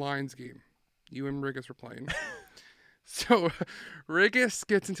 Went to a Lions game. You and Riggis were playing. So Riggis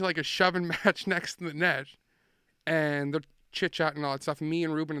gets into like a shoving match next to the net, and they're chit chatting and all that stuff. Me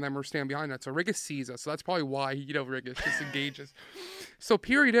and Ruben and them were standing behind that. So Riggis sees us. So that's probably why Riggis just engages. So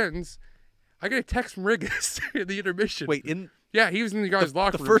period ends. I get a text from Riggis in the intermission. Wait, in Yeah, he was in the guy's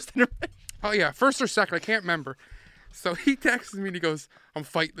locker the room. first intermission. Oh yeah, first or second, I can't remember. So he texts me and he goes, "I'm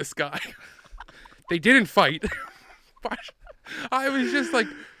fighting this guy." They didn't fight, but I was just like,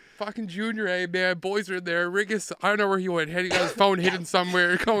 "Fucking Junior A, man, boys are in there." Riggis, I don't know where he went. He got his phone hidden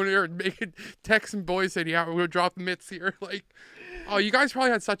somewhere, going there and making texting boys saying, "Yeah, we're gonna drop mitts here." Like, oh, you guys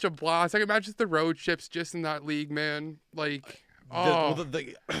probably had such a blast. I can imagine the road trips just in that league, man. Like,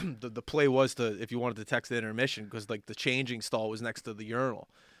 The play was to, if you wanted to text the intermission, because like the changing stall was next to the urinal.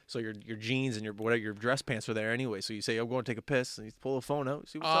 So your jeans and your dress pants are there anyway. So you say, "I'm going to take a piss," and you pull the phone out,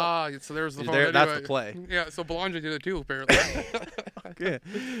 see what's up. So there's the phone. There, that's anyway. the play. Yeah, so Belanger did it too, apparently. Yeah,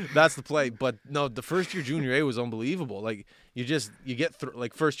 that's the play. But no, the first year Junior A was unbelievable. Like you get through,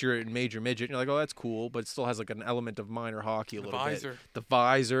 like first year in major midget, and you're like, "Oh, that's cool," but it still has like an element of minor hockey a little bit. The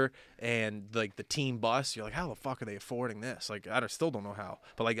visor and like the team bus. You're like, how the fuck are they affording this? Like I still don't know how.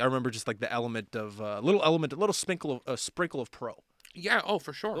 But like I remember just like the element of a little sprinkle of pro. Yeah, oh,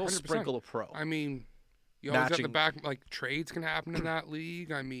 for sure. A little 100%. sprinkle of pro. I mean, you always got the back, like, trades can happen in that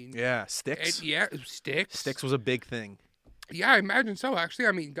league. I mean... Yeah, sticks. Sticks. Sticks was a big thing. Yeah, I imagine so, actually.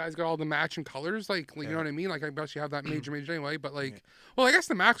 I mean, guys got all the matching colors, like you know what I mean? Like, I guess you have that major anyway, but, like... Well, I guess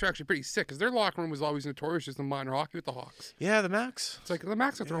the Macs are actually pretty sick, because their locker room was always notorious just in minor hockey with the Hawks. Yeah, the Macs. It's like, the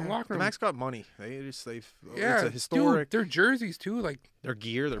Macs have their own locker room. The Macs got money. It's a Dude, historic... their jerseys, too, like... Their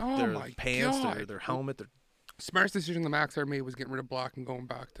gear, their pants, their helmet, their... Smartest decision the Macs ever made was getting rid of black and going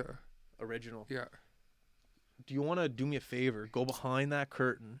back to original. Yeah. Do you want to do me a favor? Go behind that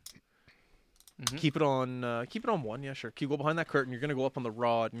curtain. Mm-hmm. Keep it on one. Yeah, sure. Go behind that curtain. You're gonna go up on the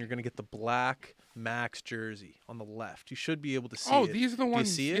rod, and you're gonna get the black Max jersey on the left. You should be able to see it. Oh, these are the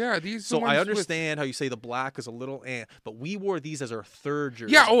ones. Do you see it? Yeah, these. So are the ones I understand how you say the black is a little, but we wore these as our third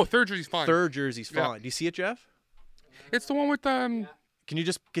jersey. Yeah. Oh, third jersey's fine. Third jersey's fine. Do you see it, Jeff? It's the one with Can you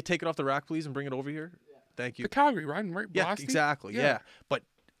just take it off the rack, please, and bring it over here? Thank you. The Calgary, right? Yeah, Blasty? exactly. Yeah. But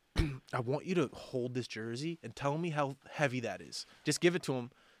I want you to hold this jersey and tell me how heavy that is. Just give it to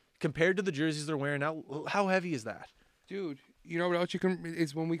them. Compared to the jerseys they're wearing now, how heavy is that? Dude, you know what else you can...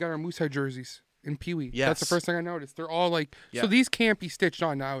 is when we got our Moosehead jerseys in Pee Wee. Yes. That's the first thing I noticed. They're all like... Yeah. So these can't be stitched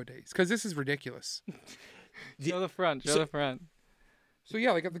on nowadays, because this is ridiculous. Show the front. Show the front. So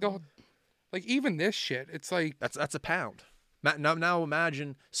yeah, like even this shit, it's like... That's a pound. Now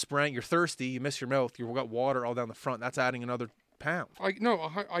imagine spraying. You're thirsty. You miss your mouth. You've got water all down the front. That's adding another pound. I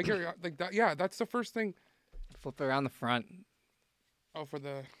get it. Like that. Yeah, that's the first thing. Flip around the front. Oh, for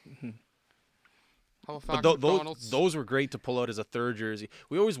the Halifax McDonald's. Those were great to pull out as a third jersey.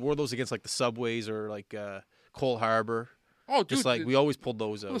 We always wore those against like the Subways or like Cole Harbor. Oh, dude, just like we always pulled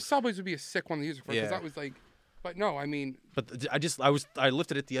those out. Well, the Subways would be a sick one to use it for because that was like. But no, I mean. But I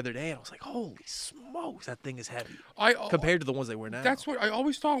lifted it the other day and I was like, holy smokes, that thing is heavy. Compared to the ones they wear now. That's what I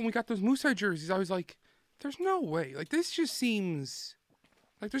always thought when we got those Moosehead jerseys. I was like, there's no way. Like this just seems.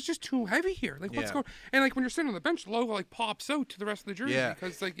 Like, there's just too heavy here. Like, what's going on? And, like, when you're sitting on the bench, the logo, like, pops out to the rest of the jersey. Yeah.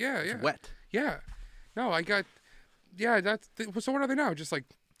 Because, like, yeah. It's wet. Yeah. No, I got... Yeah, so what are they now? Just, like...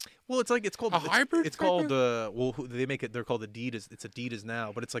 Well, it's called... A hybrid? It's called... they make it... They're called Adidas. It's Adidas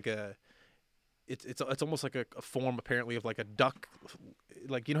now, but it's like a... It's almost like a form, apparently, of, like, a duck...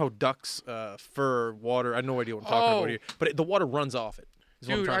 Like, you know how ducks, fur, water... I have no idea what I'm talking about here. But the water runs off it.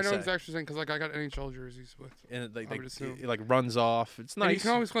 Dude, I know exactly because like I got NHL jerseys with, and it like runs off. It's nice. And you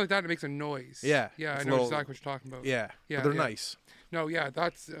can always go like that. And it makes a noise. Yeah, yeah, I know exactly what you're talking about. Yeah, but they're nice. No, yeah,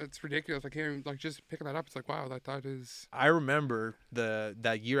 it's ridiculous. I can't even, like just picking that up. It's like wow, that is. I remember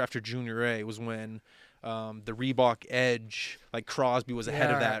that year after Junior A was when the Reebok Edge, like Crosby was ahead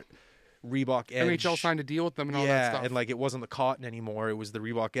of that. Reebok Edge. NHL signed a deal with them and all that stuff. Yeah, and like it wasn't the cotton anymore; it was the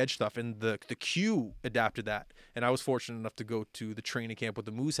Reebok Edge stuff, and the Q adapted that. And I was fortunate enough to go to the training camp with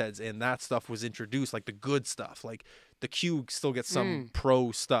the Mooseheads, and that stuff was introduced, like the good stuff. Like the Q still gets some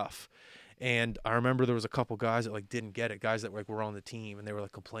pro stuff. And I remember there was a couple guys that like didn't get it, guys that like were on the team, and they were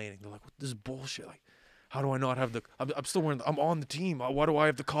like complaining. They're like, "This is bullshit! Like, how do I not have the? I'm still wearing. I'm on the team. Why do I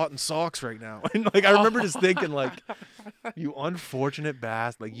have the cotton socks right now?" And like I remember just thinking like, "You unfortunate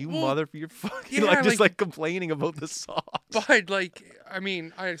bastard! Like you you're fucking like complaining about the socks." But like, I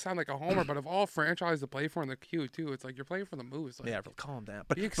mean, I sound like a homer, but of all franchises to play for in the Q too, it's like you're playing for the Moose. Like, yeah, calm down.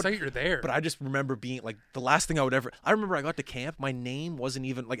 But be excited you're there. But I just remember being like the last thing I would ever. I remember I got to camp. My name wasn't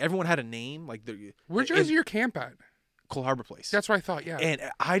even like everyone had a name. Like where'd you guys do your camp at? Cole Harbor Place. That's what I thought. Yeah. And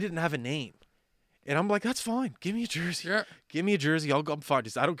I didn't have a name. And I'm like, that's fine. Give me a jersey. Yeah. Give me a jersey. I'm fine.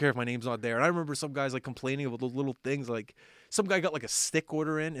 I don't care if my name's not there. And I remember some guys like complaining about those little things. Like some guy got like a stick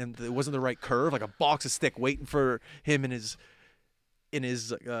order in and it wasn't the right curve. Like a box of stick waiting for him in his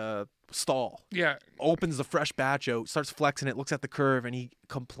stall. Yeah. Opens the fresh batch out, starts flexing it, looks at the curve, and he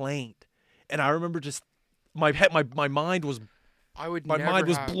complained. And I remember just my mind was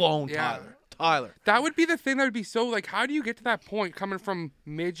blown, yeah. Tyler. Tyler. That would be the thing that would be so, like, how do you get to that point coming from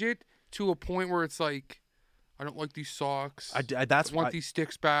midget to a point where it's like, I don't like these socks. That's I want these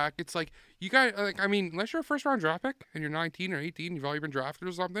sticks back. It's like, you got, like, I mean, unless you're a first round draft pick and you're 19 or 18, you've already been drafted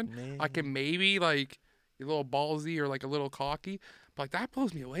or something, I can maybe, like, you're a little ballsy or, like, a little cocky. But, like, that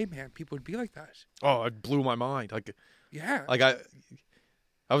blows me away, man. People would be like that. Oh, it blew my mind. Like, yeah. Like,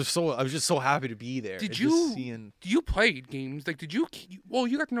 I was just so happy to be there. Did and you, just seeing... you played games? Like, did you, well,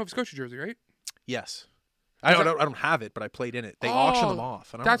 you got the Nova Scotia jersey, right? Yes. I don't have it, but I played in it. They auctioned them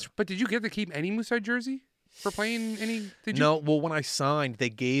off. And But did you get to keep any Moosehead jersey? For playing any? Did you? No, well, when I signed, they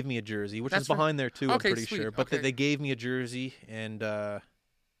gave me a jersey, which is behind there too. Okay, I'm pretty sweet. sure, but Okay. they gave me a jersey, and That's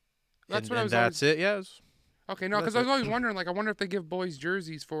what I and was that's it. Yeah. Okay, no, because I was always wondering, like, I wonder if they give boys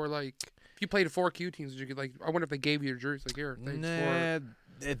jerseys for, like, if you played 4Q teams, did you get, like, I wonder if they gave you your jersey, like, here.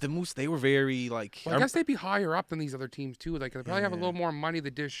 The Moose, they were very like. Well, I guess they'd be higher up than these other teams too. Like, they probably have a little more money to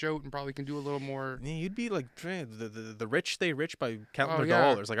dish out and probably can do a little more. Yeah, you'd be like the rich stay rich by counting their yeah.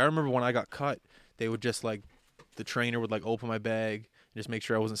 dollars. Like I remember when I got cut, they would just like, the trainer would like open my bag and just make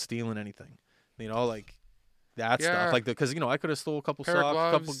sure I wasn't stealing anything. You know, like that stuff. Like because I could have stole a couple Pair of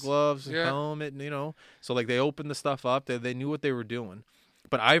socks, a couple gloves, Yeah. helmet, and, so like they opened the stuff up. They knew what they were doing.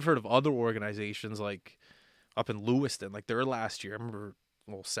 But I've heard of other organizations like up in Lewiston, like their last year. I remember,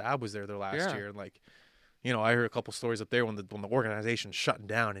 well, Sab was there their last year, and like, I heard a couple stories up there when the organization's shutting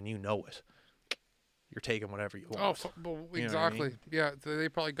down, and it. You're taking whatever you want. Oh, well, exactly. You know what I mean? Yeah, they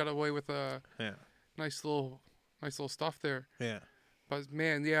probably got away with Yeah. nice little stuff there. Yeah. But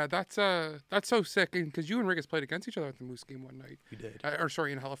man, yeah, that's so sick. And because you and Riggis played against each other at the Moose game one night. We did.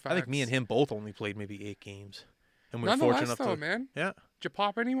 In Halifax. I think me and him both only played maybe 8 games, and we were Nonetheless, fortunate enough though, to. man. Yeah. Did you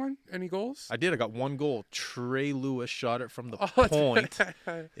pop anyone? Any goals? I did. I got 1 goal. Trey Lewis shot it from the Oh, point.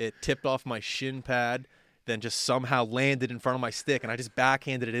 It tipped off my shin pad, then just somehow landed in front of my stick, and I just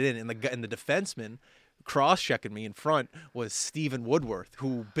backhanded it in. And the defenseman cross-checking me in front was Stephen Woodworth,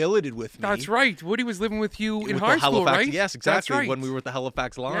 who billeted with me. That's right. Woody was living with you in with high the school, Halifax, right? yes, exactly. That's right. When we were at the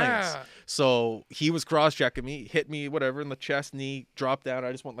Halifax Lions. Yeah. So he was cross-checking me, hit me, whatever, in the chest, knee, dropped down.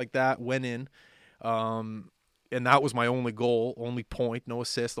 I just went like that, went in. And that was my only goal, only point, no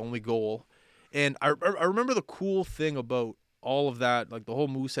assist, only goal. And I remember the cool thing about all of that, like the whole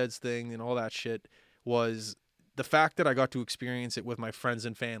Mooseheads thing and all that shit, was the fact that I got to experience it with my friends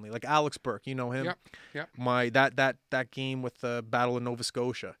and family. Like Alex Burke, you know him? Yep. That game with the Battle of Nova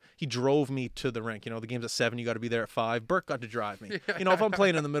Scotia, he drove me to the rink. The game's at 7, you got to be there at 5. Burke got to drive me. If I'm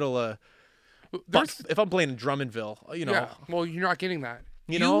playing in the middle of... if I'm playing in Drummondville, Yeah, well, you're not getting that.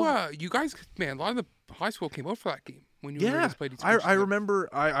 You guys, man, a lot of the high school came out for that game when you guys played each other. I remember.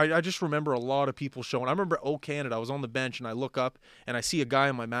 I just remember a lot of people showing. I remember Canada. I was on the bench and I look up and I see a guy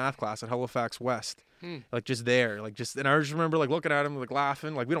in my math class at Halifax West, like just there, and I just remember like looking at him, like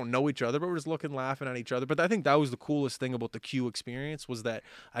laughing, like we don't know each other, but we're just looking, laughing at each other. But I think that was the coolest thing about the Q experience, was that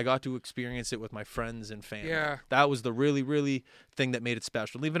I got to experience it with my friends and family. Yeah, that was the really, really thing that made it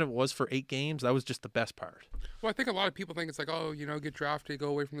special. Even if it was for 8 games, that was just the best part. Well, I think a lot of people think it's like, oh, get drafted, go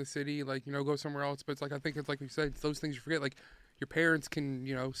away from the city, like, go somewhere else. But it's like, I think it's like you said, it's those things you forget. Like, your parents can,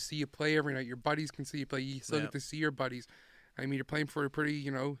 see you play every night. Your buddies can see you play. You still get to see your buddies. I mean, you're playing for a pretty,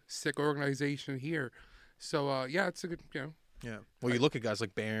 sick organization here. So, it's a good, Yeah. Well, you look at guys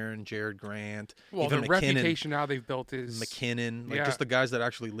like Barron, Jared Grant. Well, even the McKinnon, reputation now they've built is McKinnon, just the guys that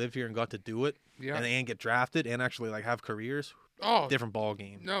actually live here and got to do it, and get drafted and actually like have careers. Oh, different ball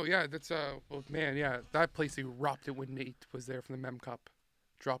game. No, yeah, that's well, man, yeah, that place erupted when Nate was there from the Mem Cup.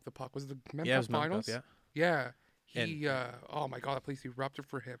 Dropped the puck. Was it the Mem Cup finals? Mem Cup, yeah. He, oh my God, that place erupted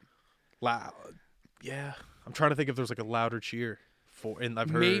for him. Loud. Yeah, I'm trying to think if there's like a louder cheer for. And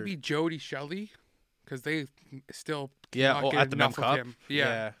I've heard maybe Jody Shelley, because they still at the Mem Cup. Him.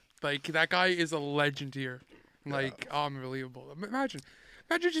 Yeah, like that guy is a legend here. Like unbelievable. Imagine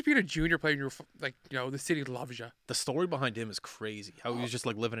just being a junior player. And you're like, the city loves you. The story behind him is crazy. How he was just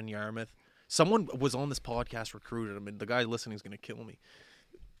like living in Yarmouth. Someone was on this podcast, recruited him, and the guy listening is gonna kill me.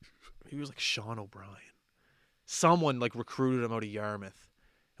 He was like Sean O'Brien. Someone like recruited him out of Yarmouth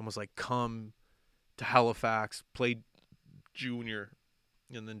and was like, come to Halifax, played junior,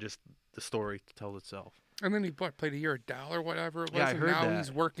 and then just the story tells itself. And then he played a year at Dal or whatever it was. Yeah, I and heard now that. he's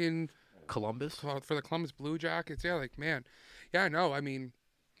working Columbus for the Columbus Blue Jackets. Yeah, like, man. Yeah, no, I mean,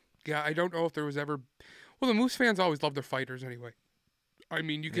 yeah, I don't know if there was ever. Well, the Moose fans always love their fighters anyway. I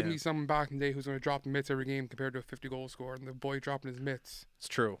mean, you give me someone back in the day who's going to drop the mitts every game compared to a 50-goal scorer, and the boy dropping his mitts. It's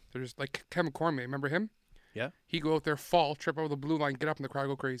true. They're just like Kevin Cormier. Remember him? Yeah. He go out there, fall, trip over the blue line, get up, and the crowd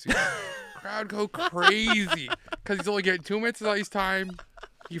go crazy. Crowd go crazy because he's only getting 2 minutes of ice time.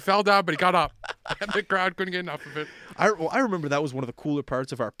 He fell down, but he got up. And the crowd couldn't get enough of it. I remember that was one of the cooler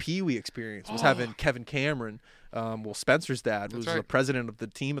parts of our Pee Wee experience was having Kevin Cameron, Spencer's dad was the president of the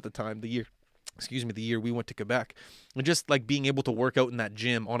team at the time. The year we went to Quebec, and just like being able to work out in that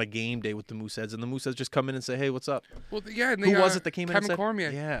gym on a game day with the Mooseheads, and the Mooseheads just come in and say, "Hey, what's up?" Well, yeah. And Who was it that came in and Kevin said? Cormier.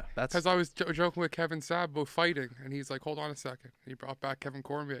 Yeah, that's Because I was joking with Kevin Saab about fighting, and he's like, "Hold on a second." He brought back Kevin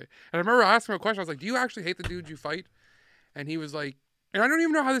Cormier, and I remember asking him a question. I was like, "Do you actually hate the dude you fight?" And he was like, and I don't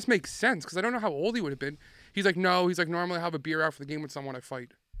even know how this makes sense because I don't know how old he would have been. He's like, "No." He's like, "Normally I have a beer after the game with someone I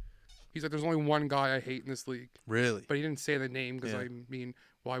fight." He's like, "There's only one guy I hate in this league." really. But he didn't say the name because Yeah. I mean,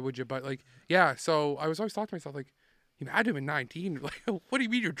 why would you? But like, yeah. So I was always thought to myself like, you had him at 19. Like, what do you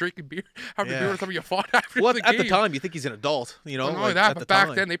mean you're drinking beer after beer with somebody you fought after Well, the at game? the time, you think he's an adult, you know? Well, not like, only that, at but the back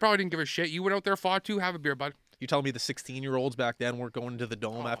time. then they probably didn't give a shit. You went out there, fought too, have a beer, bud. You telling me the 16-year-olds back then weren't going into the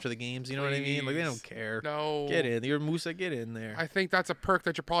dome after the games? You know what I mean? Like, they don't care. No. Get in. You're Musa, get in there. I think that's a perk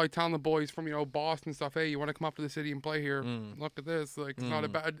that you're probably telling the boys from, Boston and stuff. Hey, you want to come up to the city and play here? Look at this. Like, it's not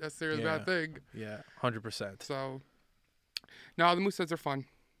necessarily a bad thing. Yeah, 100%. So, no, the Mooseheads are fun.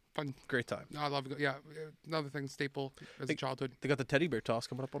 Fun. Great time. No, I love it. Yeah, another thing, staple as a childhood. They got the teddy bear toss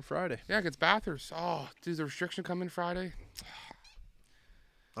coming up on Friday. Yeah, against Bathurst. Oh, does the restriction come in Friday?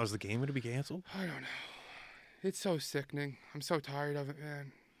 Oh, is the game going to be canceled? I don't know. It's so sickening. I'm so tired of it,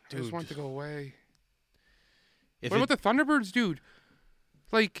 man. I just Dude. want it to go away. If What about the Thunderbirds, dude?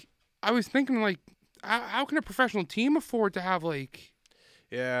 Like, I was thinking, like, how can a professional team afford to have, like,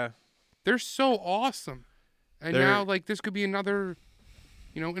 Yeah. they're so awesome. And They're- now, like, this could be another,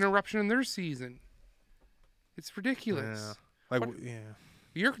 interruption in their season. It's ridiculous. Yeah. Like, What- yeah.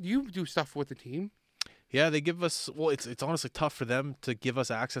 You do stuff with the team. Yeah, they give us. Well, it's honestly tough for them to give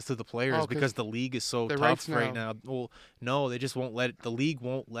us access to the players 'cause because the league is so the tough rights right now. now. Well, no, they just won't let. The league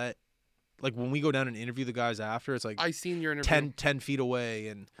won't let. Like when we go down and interview the guys after, it's like I seen your interview. 10 feet away,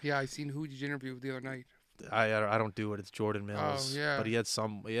 and Yeah, I seen who did you interview the other night. I don't do it. It's Jordan Mills. yeah. But he had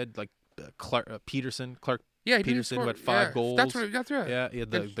like Clark Peterson, Clark Yeah, he Peterson did who had 5 goals. That's right. Yeah, he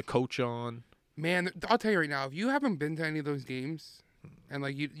had the coach on. Man, I'll tell you right now, if you haven't been to any of those games, and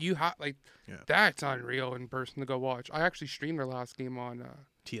like you have like, that's unreal in person to go watch. I actually streamed their last game on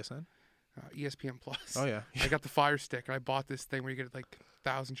TSN. ESPN Plus. Oh yeah. I got the Fire Stick, and I bought this thing where you get like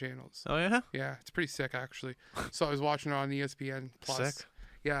 1,000 channels. Oh yeah. Yeah, it's pretty sick actually. So I was watching it on ESPN Plus. Sick.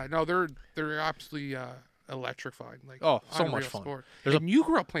 Yeah, no, they're absolutely electrified. Like, Oh, so unreal much fun. Sport. There's And you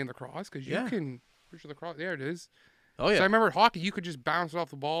grew up playing lacrosse because you Yeah. can. Where's your lacrosse? There it is. Oh yeah. So I remember at hockey, you could just bounce it off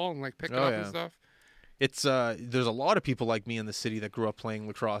the ball and like pick it Oh, up yeah. and stuff. It's there's a lot of people like me in the city that grew up playing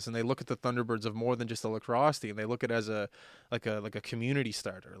lacrosse, and they look at the Thunderbirds of more than just a lacrosse team. They look at it as a community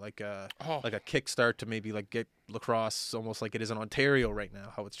starter, like a kickstart to maybe like get lacrosse almost like it is in Ontario right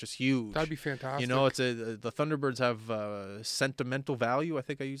now. How it's just huge. That'd be fantastic. You know, the Thunderbirds have sentimental value. I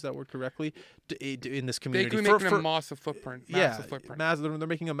think I used that word correctly in this They community. could be making a massive footprint. Massive footprint. They're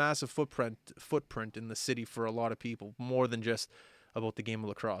making a massive footprint in the city for a lot of people, more than just about the game of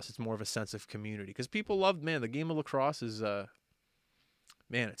lacrosse. It's more of a sense of community because people love, the game of lacrosse is,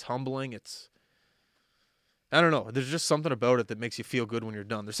 it's humbling. I don't know. There's just something about it that makes you feel good when you're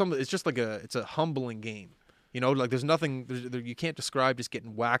done. It's just like it's a humbling game. You know, like there's nothing, you can't describe just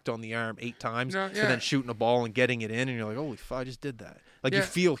getting whacked on the arm 8 times No, to yeah. then shooting a ball and getting it in, and you're like, holy fuck, I just did that. Like you Yeah.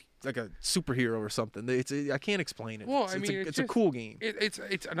 feel like a superhero or something. I can't explain it. Well, It's a cool game. It's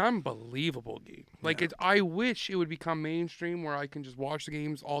an unbelievable game. Like I wish it would become mainstream where I can just watch the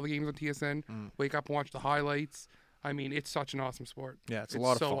games, all the games on TSN, wake up and watch the highlights. I mean, it's such an awesome sport. Yeah, it's a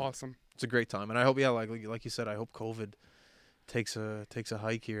lot of fun. so awesome. It's a great time, and I hope, like you said, I hope COVID takes a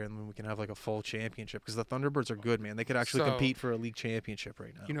hike here, and then we can have like a full championship because the Thunderbirds are good, man. They could actually So- compete for a league championship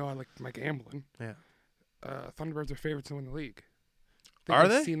right now. You know, I like my gambling. Yeah. Thunderbirds are favorites to win the league. Are I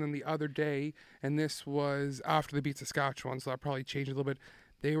they? seen them the other day, and this was after they beat Saskatchewan, so that probably changed a little bit.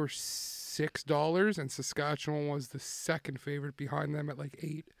 They were $6, and Saskatchewan was the second favorite behind them at like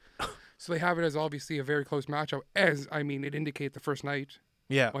 8. So they have it as obviously a very close matchup. It indicated the first night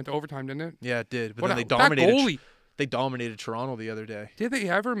Yeah, went to overtime, didn't it? yeah, it did. But What then they that dominated. goalie. They dominated Toronto the other day. Did they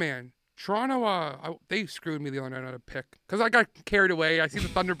ever, man? Toronto, they screwed me the other night on a pick because I got carried away. I see the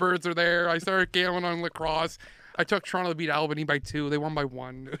Thunderbirds are there. I started gambling on lacrosse. I took Toronto to beat Albany by 2. They won by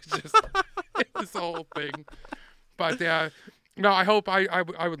 1. It was just it was the whole thing. But no, I hope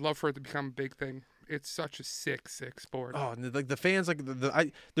I would love for it to become a big thing. It's such a sick sport. Oh, and like the fans, like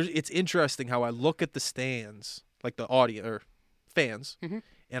it's interesting how I look at the stands, like the audio or fans,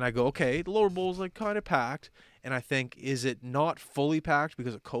 and I go, okay, the lower bowl's like kind of packed, and I think, is it not fully packed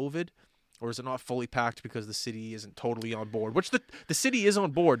because of COVID, Or is it not fully packed because the city isn't totally on board? Which the city is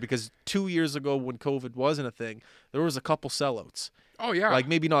on board, because 2 years ago when COVID wasn't a thing, there was a couple sellouts. Oh yeah, Like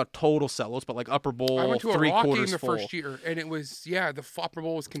maybe not total sellouts, but like upper bowl, I went to a three Rock game quarters the full. first year, and it was the upper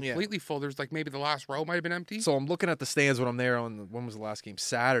bowl was completely full. There's like maybe the last row might have been empty. So I'm looking at the stands when I'm there when was the last game?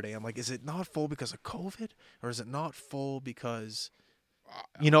 Saturday. I'm like, is it not full because of COVID, or is it not full because,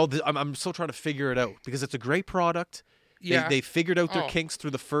 I'm still trying to figure it out, because it's a great product. Yeah, They figured out their Oh. kinks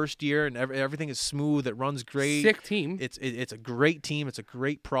through the first year, and everything is smooth. It runs great. sick team. It's a great team. It's a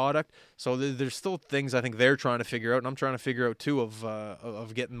great product. So there's still things I think they're trying to figure out, and I'm trying to figure out too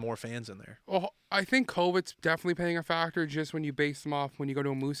of getting more fans in there. Well, I think COVID's definitely playing a factor. Just when you base them off when you go to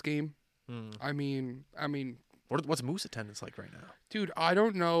a Moose game. I mean, What's Moose attendance like right now? dude, I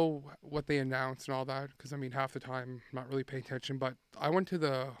don't know what they announced and all that, because I mean, half the time I'm not really paying attention. But I went to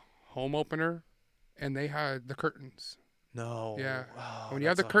the home opener, and they had the curtains. No. Yeah. Oh, When you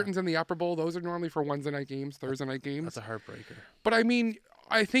have the that's a- curtains in the upper bowl, those are normally for Wednesday night games, Thursday night games. That's a heartbreaker. But I mean,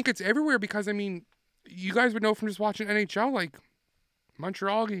 I think it's everywhere, because I mean, you guys would know from just watching NHL, like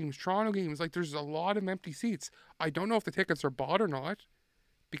Montreal games, Toronto games, like there's a lot of empty seats. I don't know if the tickets are bought or not,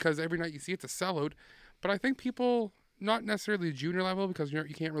 because every night you see it's a sellout. But I think people, not necessarily the junior level, because you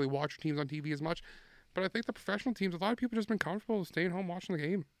can't really watch teams on TV as much, but I think the professional teams, a lot of people just been comfortable staying home watching the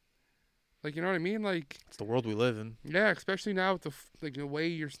game. Like, you know what I mean? Like, It's the world we live in. yeah, especially now with the way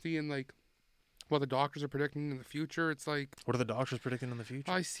you're seeing like what the doctors are predicting in the future. It's like, What are the doctors predicting in the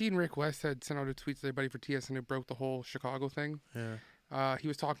future? I seen Rick West had sent out a tweet to everybody for TSN who broke the whole Chicago thing. Yeah. He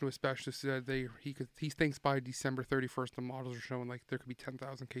was talking to a specialist that he thinks by December 31st the models are showing like there could be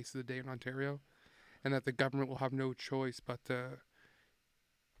 10,000 cases a day in Ontario, and that the government will have no choice but to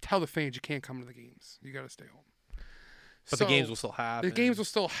tell the fans you can't come to the games. You got to stay home. But the games will still happen. The games will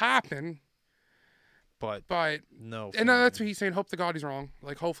still happen, But but no. and that's what he's saying. Hope to God he's wrong.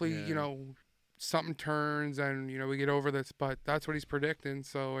 Like hopefully Yeah. something turns and we get over this. But that's what he's predicting.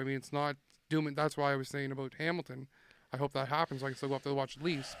 So I mean it's not doom. That's why I was saying about Hamilton. I hope that happens. So I can still go up there to watch the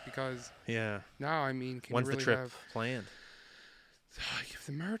Leafs, because Yeah. now I mean can When's you the really trip have planned? if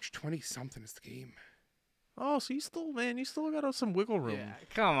the March 20-something is the game. Oh, so you still got some wiggle room. Yeah,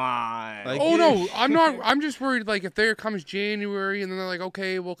 come on. Like- Oh no, I'm not. I'm just worried. Like if there comes January and then they're like,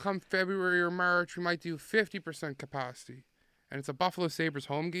 okay, well come February or March, we might do 50% capacity, and it's a Buffalo Sabres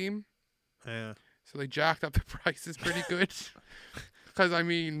home game, Yeah. so they jacked up the prices pretty good. Because I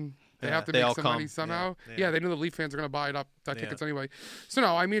mean, they Yeah, have to they make all some money come. somehow. Yeah, Yeah, yeah. they know the Leaf fans are going to buy it up that Yeah. tickets anyway. So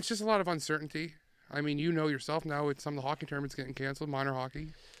no, I mean it's just a lot of uncertainty. I mean, you know yourself now with some of the hockey tournaments getting canceled, minor hockey.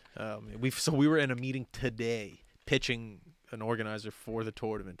 We were in a meeting today pitching an organizer for the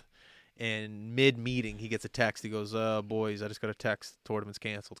tournament, and mid-meeting he gets a text. He goes, boys, I just got a text. Tournament's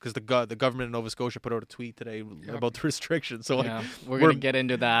canceled, because the government of Nova Scotia put out a tweet today about the restrictions. So Yeah, like, we're gonna get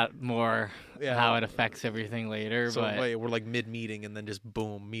into that more, Yeah. how it affects everything later. so but wait, we're like mid-meeting, and then just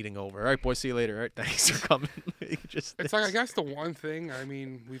boom, meeting over. All right, boys, see you later. All right, thanks for coming. It's like, I guess the one thing, I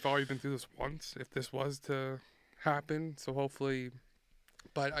mean, we've already been through this once, if this was to happen, so hopefully,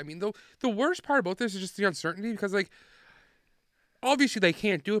 but I mean, the worst part about this is just the uncertainty, because like, obviously they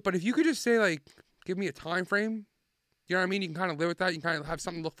can't do it, but if you could just say like, give me a time frame, you know what I mean? You can kind of live with that, you can kind of have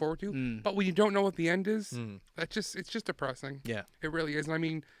something to look forward to, but when you don't know what the end is, it's just depressing. Yeah. It really is, and I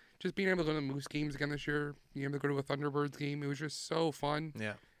mean, just being able to go to the Moose games again this year, being able to go to a Thunderbirds game, it was just so fun,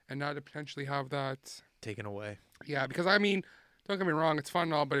 Yeah. and now to potentially have that. Taken away. Yeah, because I mean, don't get me wrong, it's fun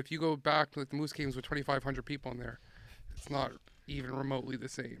and all, but if you go back to like the Moose games with 2,500 people in there, it's not even remotely the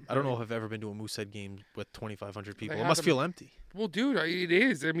same. I don't know if I've ever been to a Moosehead game with 2,500 people. They It must have feel empty. Well, dude, it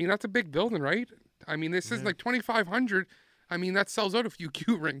is. I mean, that's a big building, right? I mean, this is like 2,500. I mean, that sells out a few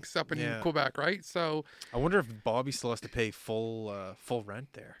Q rinks up in Yeah. Quebec, right? So, I wonder if Bobby still has to pay full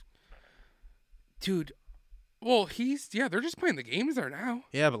rent there. dude, well, they're just playing the games there now.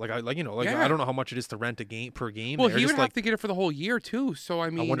 Yeah, but Yeah. I don't know how much it is to rent a game per game. Well, there. he Just would have to get it for the whole year too. So, I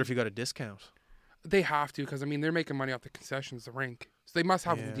mean, I wonder if he got a discount. they have to, because I mean, they're making money off the concessions, the rink. So they must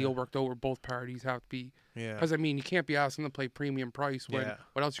have Yeah. the deal worked out where both parties have to be. Yeah. Because I mean, you can't be asking them to play premium price when Yeah.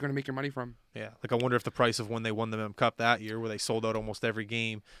 what else are you going to make your money from? Yeah. Like, I wonder if the price of when they won the Mem Cup that year, where they sold out almost every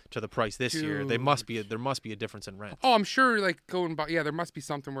game, to the price this year, there must be a difference in rent. Oh, I'm sure, like, going by, yeah, there must be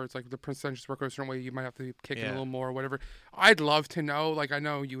something where it's like the percentages work out a certain way. You might have to kick in a Yeah. little more or whatever. I'd love to know. Like, I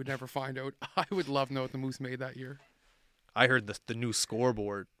know you would never find out. I would love to know what the Moose made that year. I heard the new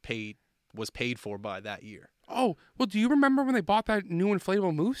scoreboard was paid for by that year. Oh, well, do you remember when they bought that new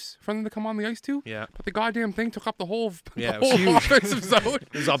inflatable Moose for them to come on the ice to? Yeah. But the goddamn thing took up the whole, Yeah, it was the whole huge. offensive zone.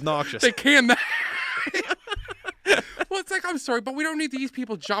 It was obnoxious. They canned that. Well, it's like I'm sorry, but we don't need these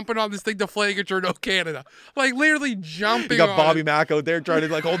people jumping on this thing to flag it or no Canada. Like, literally jumping You got on Bobby it. Mack out there trying to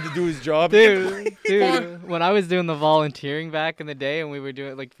like do his job. Dude, when I was doing the volunteering back in the day and we were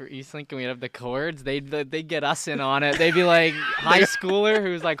doing it like for Eastlink and we'd have the cords, they'd get us in on it. They'd be like high schooler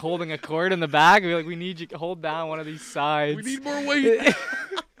who's like holding a cord in the back. We'd be like, we need you to hold down one of these sides. We need more weight.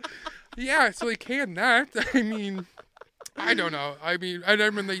 Yeah, so they can that. I mean, I don't know. I mean, I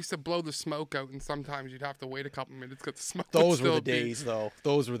remember they used to blow the smoke out, and sometimes you'd have to wait a couple minutes because the smoke would Those were still the be- days, though.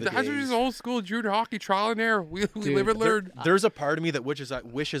 Those were the That's days. just old school junior hockey trial and error. We live and learn. There's a part of me that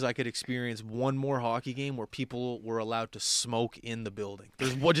wishes I could experience one more hockey game where people were allowed to smoke in the building.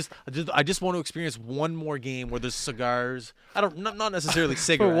 I just want to experience one more game where there's cigars. Not necessarily For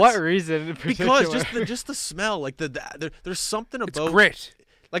cigarettes. what reason in particular? Because just the smell, like there's something It's about grit.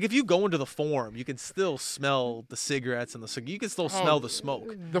 Like if you go into the Forum, you can still smell the cigarettes and you can still smell the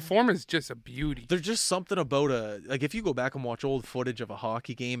smoke. The form is just a beauty. There's just something about like if you go back and watch old footage of a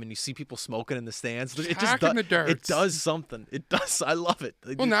hockey game and you see people smoking in the stands, it just Hacking the darts. it does something. It does. I love it.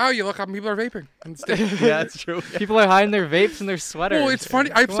 Well, now you look up and people are vaping. Instead. Yeah, that's true. People are hiding their vapes and their sweaters. Well, it's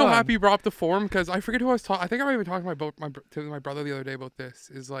funny. I'm Come so on. happy you brought up the forum because I forget who I was talking. I think I might have been talking to my brother the other day about this.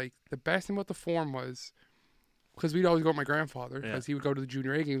 Is like the best thing about the forum was because we'd always go with my grandfather because he would go to the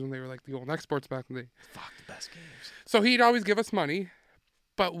junior A games when they were like the old exports back in the day. Fuck, the best games. So he'd always give us money,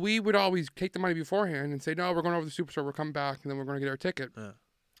 but we would always take the money beforehand and say, "No, we're going over to the superstore. We're coming back, and then we're going to get our ticket." Yeah.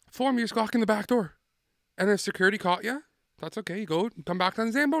 Forum, you just walk in the back door, and if security caught you, that's okay. You go and come back to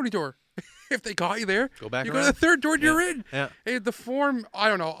the Zamboni door. If they caught you there, Go back you around. go to the third door and you're in. Yeah. The form, I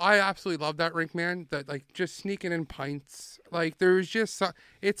don't know. I absolutely love that rink, man. That like just sneaking in pints. Like there's just,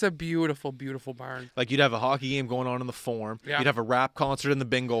 it's a beautiful, beautiful barn. Like you'd have a hockey game going on in the Forum. Yeah. You'd have a rap concert in the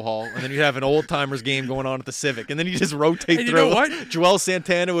bingo hall, and then you'd have an old timers game going on at the Civic, and then you just rotate And you through. know what? Joel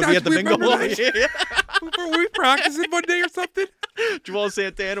Santana would be at the We bingo remember hall. that. Were we practicing one day or something? Joel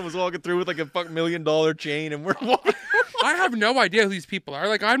Santana was walking through with like a $1 million chain, and we're walking. I have no idea who these people are.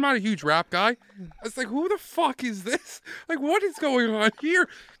 Like, I'm not a huge rap guy. It's like, who the fuck is this? Like, what is going on here?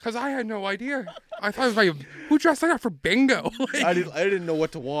 Because I had no idea. I thought it was like, who dressed like that for bingo? Like, I didn't know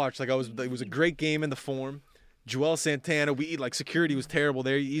what to watch. Like it was a great game in the Forum. Joel Santana, security was terrible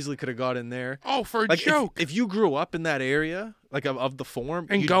there. You easily could have got in there. oh, for a Like joke. if you grew up in that area, like of the Forum,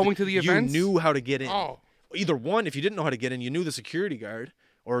 And going to the events? you knew how to get in. Oh. Either one, if you didn't know how to get in, you knew the security guard,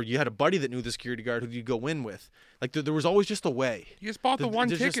 or you had a buddy that knew the security guard who you'd go in with. Like there was always just a way. You just bought the one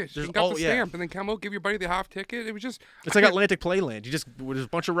there's just- ticket. there's You got all- the yeah. stamp, and then come out, give your buddy the half ticket. It was just. It's like Atlantic Playland. There's a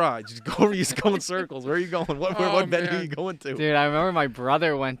bunch of rides. You just go in circles. Where are you going? What Oh, venue are man. you going to? Dude, I remember my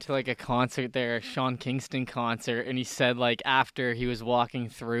brother went to like a concert there, a Sean Kingston concert, and he said like after he was walking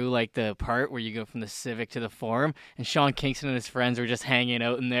through like the part where you go from the Civic to the Forum, and Sean Kingston and his friends were just hanging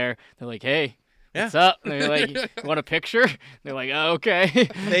out in there. They're like, "Hey, what's up?" And they're like, "You want a picture?" They're like, "Oh, okay."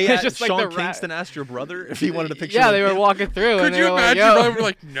 They It's asked, like Sean the ra- Kingston asked your brother if he wanted a picture. Yeah, with they were him. walking through, Could and they you were like, imagine your "Yo." brother were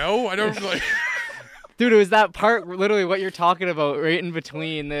like, no, I don't like. Dude, it was that part, literally what you're talking about, right in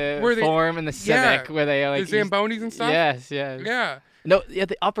between the Where they- Forum and the Civic, yeah, where they like the Zambonis and stuff? Yes, yes. Yeah. No, yeah,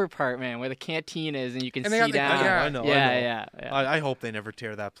 the upper part, man, where the canteen is, and you can And they see got the- down. yeah. I know. Yeah. I hope they never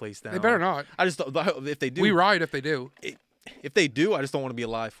tear that place down. They better not. I just if they do, We ride if they do. if they do, I just don't want to be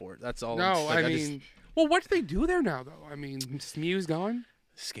alive for it. That's all. No, Like, I just- mean, well, what do they do there now, though? I mean, Smew's gone.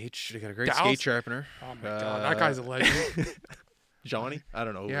 skate. They got a great Dallas- skate sharpener. Oh my god, that guy's a legend. Johnny. I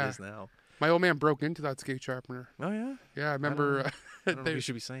don't know who Yeah. it is now. My old man broke into that skate sharpener. Oh yeah. Yeah, I remember. I don't know if you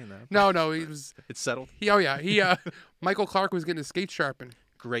should be saying that. No, he was. It's settled. Oh yeah, he. Michael Clark was getting his skate sharpened,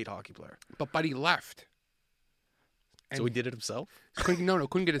 Great hockey player. but Buddy left. So he did it himself.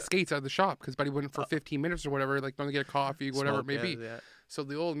 Couldn't get his skates out of the shop because Buddy went for 15 minutes or whatever, like going to get a coffee, whatever Smoke, it may be. yeah. So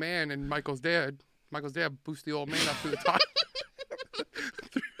the old man and Michael's dad boosted the old man up to the top.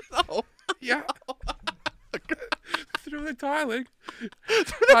 Oh. Yeah. Through the tiling.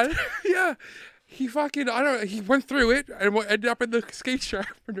 Yeah. He fucking, he went through it and ended up in the skate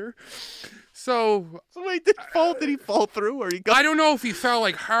sharpener. So, So wait, did he fall through, or he got? I don't know if he fell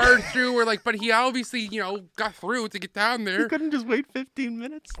like hard through or like, but he obviously, got through to get down He there. couldn't just wait 15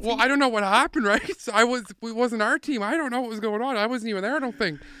 minutes. Well, I don't know what happened, right? So it wasn't our team. I don't know what was going on. I wasn't even there, I don't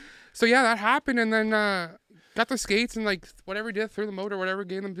think. So yeah, that happened, and then got the skates and like whatever he did, threw the motor, whatever,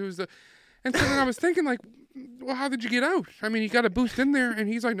 gave them to his. And so then I was thinking like, well, how did you get out? I mean, you got a boost in there, and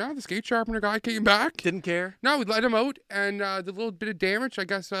he's like, no, the skate sharpener guy came back. Didn't care. No, we let him out, and the little bit of damage, I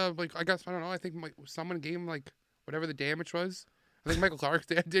guess, I don't know. I think someone gave him like whatever the damage was. I think Michael Clark's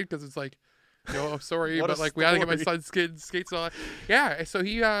dad did because it's like, I'm sorry, What a but like we had to get my story. son's skates on. Yeah, so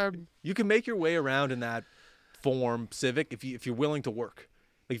he. You can make your way around in that Forum Civic if you're willing to work.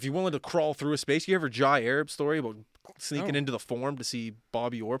 Like if you're willing to crawl through a space, you ever Jai Arab story about sneaking No. into the Forum to see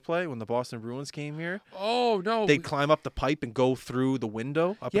Bobby Orr play when the Boston Bruins came here? Oh no. They'd climb up the pipe and go through the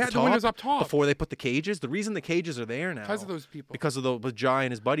window up Yeah, at the the top. windows up top. Before they put the cages. The reason the cages are there now because of those people. because of the Jai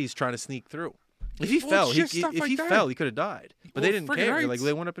and his buddies trying to sneak through. If he Well, fell, it's he, just stuff if like he that. fell, he could have died. But Well, they didn't friggin' care. Like rights.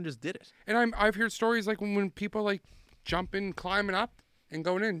 they went up and just did it. And I've heard stories like when people like jumping, climbing up, and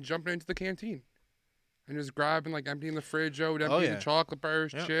going in, jumping into the canteen, and just grabbing like emptying the fridge out, emptying yeah. the chocolate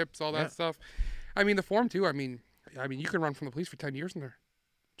bars, Yeah. chips, all that Yeah. stuff. I mean, the Forum too. I mean, you can run from the police for 10 years in there.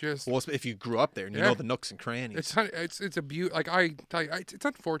 Just Well, if you grew up there and you Yeah. know the nooks and crannies. it's a beauty. Like I tell you, it's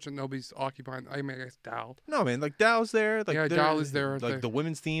unfortunate nobody's occupying. I mean, I guess Dal. No, man. Like Dow's there. Like Yeah, they're- Dow is there, aren't Like they? the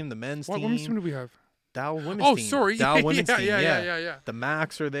women's team, the men's What team. women's team do we have? Dow women's Oh, team. sorry. Dow Yeah, women's yeah, team. yeah. The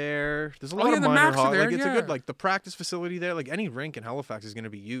Macs are there. There's a Oh, lot yeah, of the minor Macs are there, Like it's a good yeah. the practice facility there. Like any rink in Halifax is going to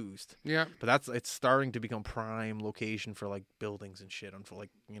be used. Yeah, But it's starting to become prime location for like buildings and shit. For like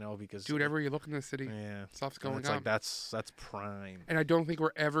because dude. Everywhere you look in the city, yeah, stuff's and going it's on. like that's prime. And I don't think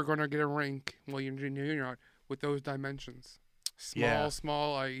we're ever gonna get a rink. Well, you're not with those dimensions.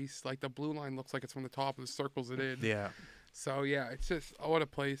 Small ice. Like the blue line looks like it's from the top of the circles it in. Yeah. So yeah, it's just what a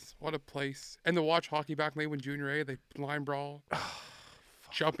place. And to watch hockey back in the day when Junior A, they line brawl,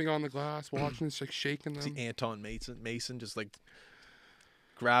 jumping on the glass, watching, just like shaking them. See Anton Mason just like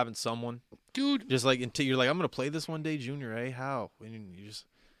grabbing someone, Dude, just like until you're like, I'm gonna play this one day, Junior A. How? And you just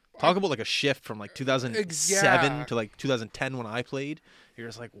talk about like a shift from like 2007 Yeah. to like 2010 when I played. You're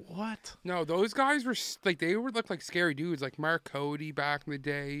just like, what? no, those guys were like they would look like scary dudes, like Mark Cody back in the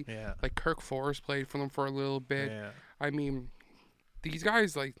day. Yeah. Like Kirk Forrest played for them for a little bit. Yeah. I mean, these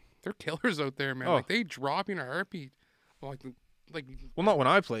guys like they're killers out there, man. Oh. Like they drop you in a heartbeat. Like Well, not when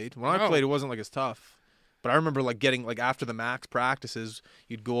I played. When I No. played, it wasn't like as tough. But I remember like getting like after the max practices,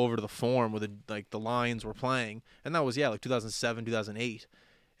 you'd go over to the Forum where the Lions were playing, and that was like 2007, 2008,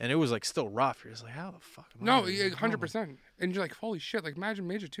 and it was like still rough. You're just like, how the fuck? Am I no, gonna- 100%. And you're like, holy shit! Like imagine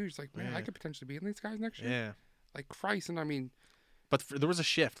Major 2. Just like, man, I Yeah. could potentially be in these guys next year. Yeah. Like Christ, and I mean, But there was a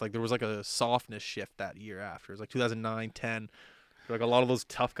shift. Like there was like a softness shift that year after. It was like 2009, 10. Like a lot of those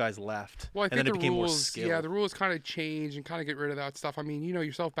tough guys left, well, I and think then it the became more rules, skilled. yeah, the rules kind of change and kind of get rid of that stuff. I mean, you know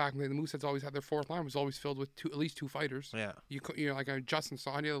yourself back in the day, the Mooseheads always had their fourth line was always filled with at least two fighters. Yeah. You know, like a Justin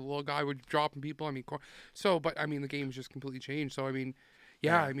Sonia, the little guy would dropping people. I mean, but I mean, the game's just completely changed. So I mean,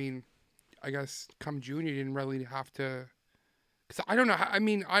 yeah. I mean, I guess come junior, you didn't really have to. Cause I don't know. I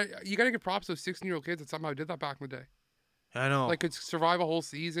mean, you got to give props to those 16-year-old kids that somehow did that back in the day. I know. Like could survive a whole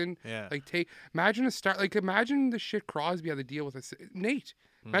season. Yeah. Like imagine imagine the shit Crosby had to deal with. Nate.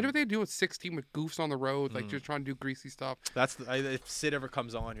 Imagine what they do with 16 with goofs on the road, like just trying to do greasy stuff. That's if Sid ever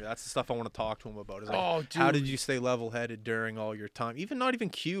comes on here, that's the stuff I want to talk to him about. Is like, Oh, how did dude. you stay level-headed during all your time? Not even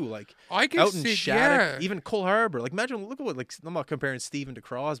Q, like I can out in see, Shattuck, yeah. even Cole Harbor. Like imagine, look at what I'm not comparing Steven to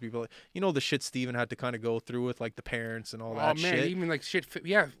Crosby, but like, the shit Steven had to kind of go through with like the parents and all Oh that man, shit. even like shit,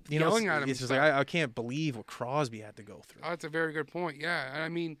 yelling at him. It's and just stuff. like I can't believe what Crosby had to go through. Oh, that's a very good point. Yeah, and I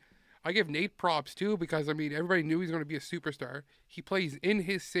mean, I give Nate props too because I mean everybody knew he was going to be a superstar. He plays in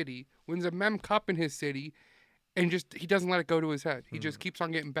his city, wins a Mem Cup in his city, and just he doesn't let it go to his head. He just keeps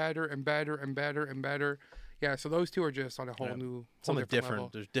on getting better and better and better and better. Yeah, so those two are just on a whole new, whole Something different level.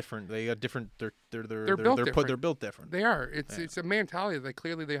 There's different. They got different. They're built different. They're built different. They are. It's a mentality that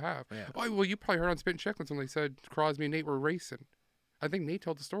clearly they have. Yeah. Oh well, you probably heard on Spit and Chicklets when they said Crosby and Nate were racing. I think Nate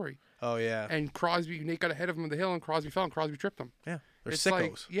told the story. Oh yeah. And Nate got ahead of him on the hill, and Crosby fell, and Crosby tripped him. Yeah. They're It's sickos.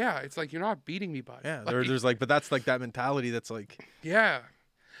 like, yeah, it's like you're not beating me, bud. Yeah. Like, There's like, but that's like that mentality. That's like. yeah,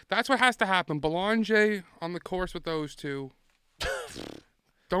 that's what has to happen. Belanger on the course with those two.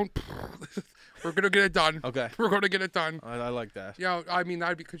 Don't. We're gonna get it done. Okay. We're gonna get it done. I like that. Yeah, I mean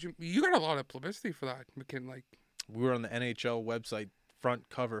that'd be because you got a lot of publicity for that, McKin. Like, We were on the NHL website front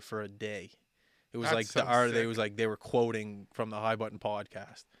cover for a day. It was That's like so they sick. was like they were quoting from the High Button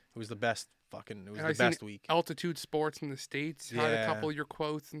podcast. It was the best fucking. It was and the I seen best week. Altitude Sports in the States had a Yeah. couple of your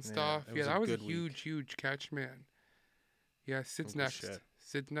quotes and Yeah, stuff. it Yeah, was a that was a good week. huge catch, man. Yeah, Sid's Good next. shit.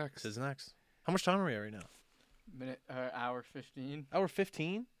 Sid's next. This is next. How much time are we at right now? Hour 15. Hour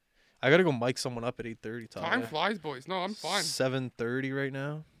 15. I gotta go mic someone up at 8:30. Time flies, boys. No, I'm fine. 7:30 right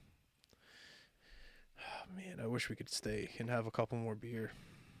now. Oh, man, I wish we could stay and have a couple more beer.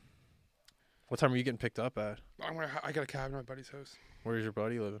 What time are you getting picked up at? I got a cabin at my buddy's house Where's your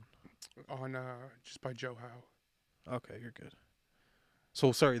buddy living? on just by Joe Howe. Okay, you're good.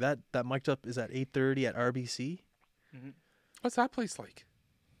 So sorry, that mic'd up is at 8:30 at RBC. What's that place like?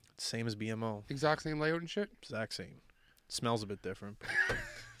 Same as BMO. Exact same layout and shit. Exact same. Smells a bit different. But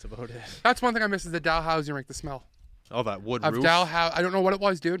that's about it. That's one thing I miss is the Dalhousie rink. The smell. Oh, that wood of roof. Dalhousie. I don't know what it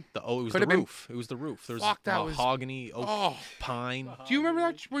was, dude. It was Could've the been- roof. It was the roof. There was Fuck, that was- mahogany, oak, Oh. pine. Do you remember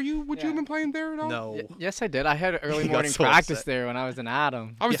that? Would you have been playing there at all? No. Yes, I did. I had early He got morning so practice upset. there when I was in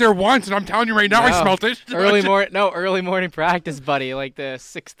Adam. I was there once, and I'm telling you right now, I No. smelt it. Early morning practice, buddy. Like the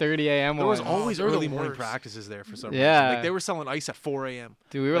 6:30 a.m. There was one. always they're the early morning worst. practices there for some Yeah. reason. Like they were selling ice at 4 a.m.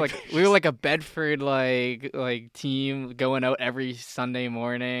 Dude, we were like a Bedford like team going out every Sunday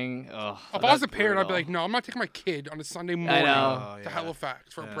morning. Oh, If I was a That's parent, I'd be brutal. like, no, I'm not taking my kid on a Sunday I morning know. to Yeah.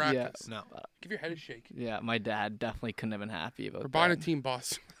 Halifax for Yeah. practice. No. Give your head a shake. yeah, my dad definitely couldn't have been happy about We're buying a that. team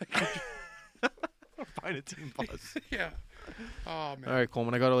bus. Find a team bus. Yeah. Oh man. All right,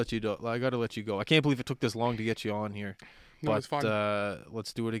 Coleman, I gotta let you go. I can't believe it took this long to get you on here. No, but it's fun.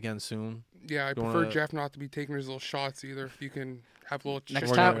 Let's do it again soon. Yeah, I Don't prefer wanna- Jeff not to be taking his little shots either. If you can have a little Next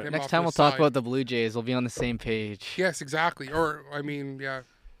chit-chat time, with him next off time to we'll the talk side. about the Blue Jays. We'll be on the same page. Yes, exactly. Or I mean, yeah,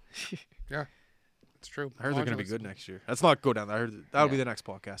 yeah, it's true. I heard they're gonna be Lonzo's- good next year. Let's not go down there. I heard that'll be Yeah. the next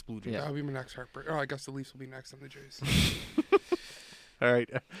podcast. Blue Jays. Yeah. That'll be my next heartbreak. Oh, I guess the Leafs will be next on the Jays. All right.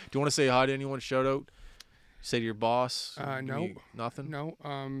 Do you want to say hi to anyone? Shout out. Say to your boss. No. Nothing. No.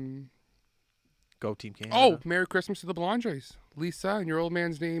 Go Team Canada. Oh, Merry Christmas to the Blonde Jays. Lisa, and your old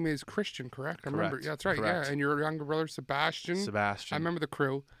man's name is Christian, correct? I remember. Correct. Yeah, that's right. Correct. Yeah, and your younger brother Sebastian. Sebastian. I remember the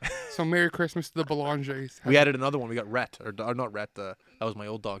crew. So Merry Christmas to the Blonde Jays. We added another one. We got Rhett, or not Rhett. That was my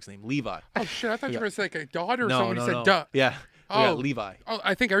old dog's name, Levi. Oh shit! I thought you were gonna say like a daughter or No, somebody no, said no. duh. Yeah. We Oh. got Levi. Oh,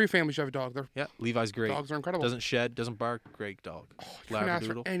 I think every family should have a dog. Their Yeah. Levi's great. dogs are incredible. Doesn't shed. Doesn't bark. Great dog. You couldn't ask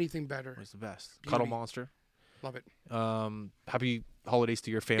for Labradoodle. anything better. He's the best. Beauty. Cuddle monster. Love it. Happy holidays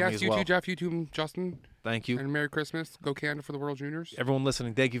to your family Yes, as you well. too, Jeff. You too, Justin. Thank you. And Merry Christmas. Go Canada for the World Juniors. Everyone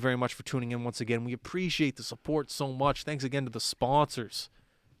listening, thank you very much for tuning in once again. We appreciate the support so much. Thanks again to the sponsors,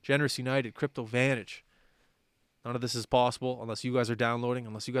 Generous United, Crypto Vantage. None of this is possible unless you guys are downloading,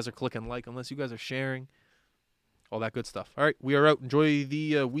 unless you guys are clicking like, unless you guys are sharing, all that good stuff. All right, we are out. Enjoy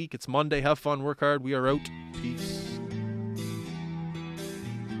the week. It's Monday. Have fun. Work hard. We are out. Peace.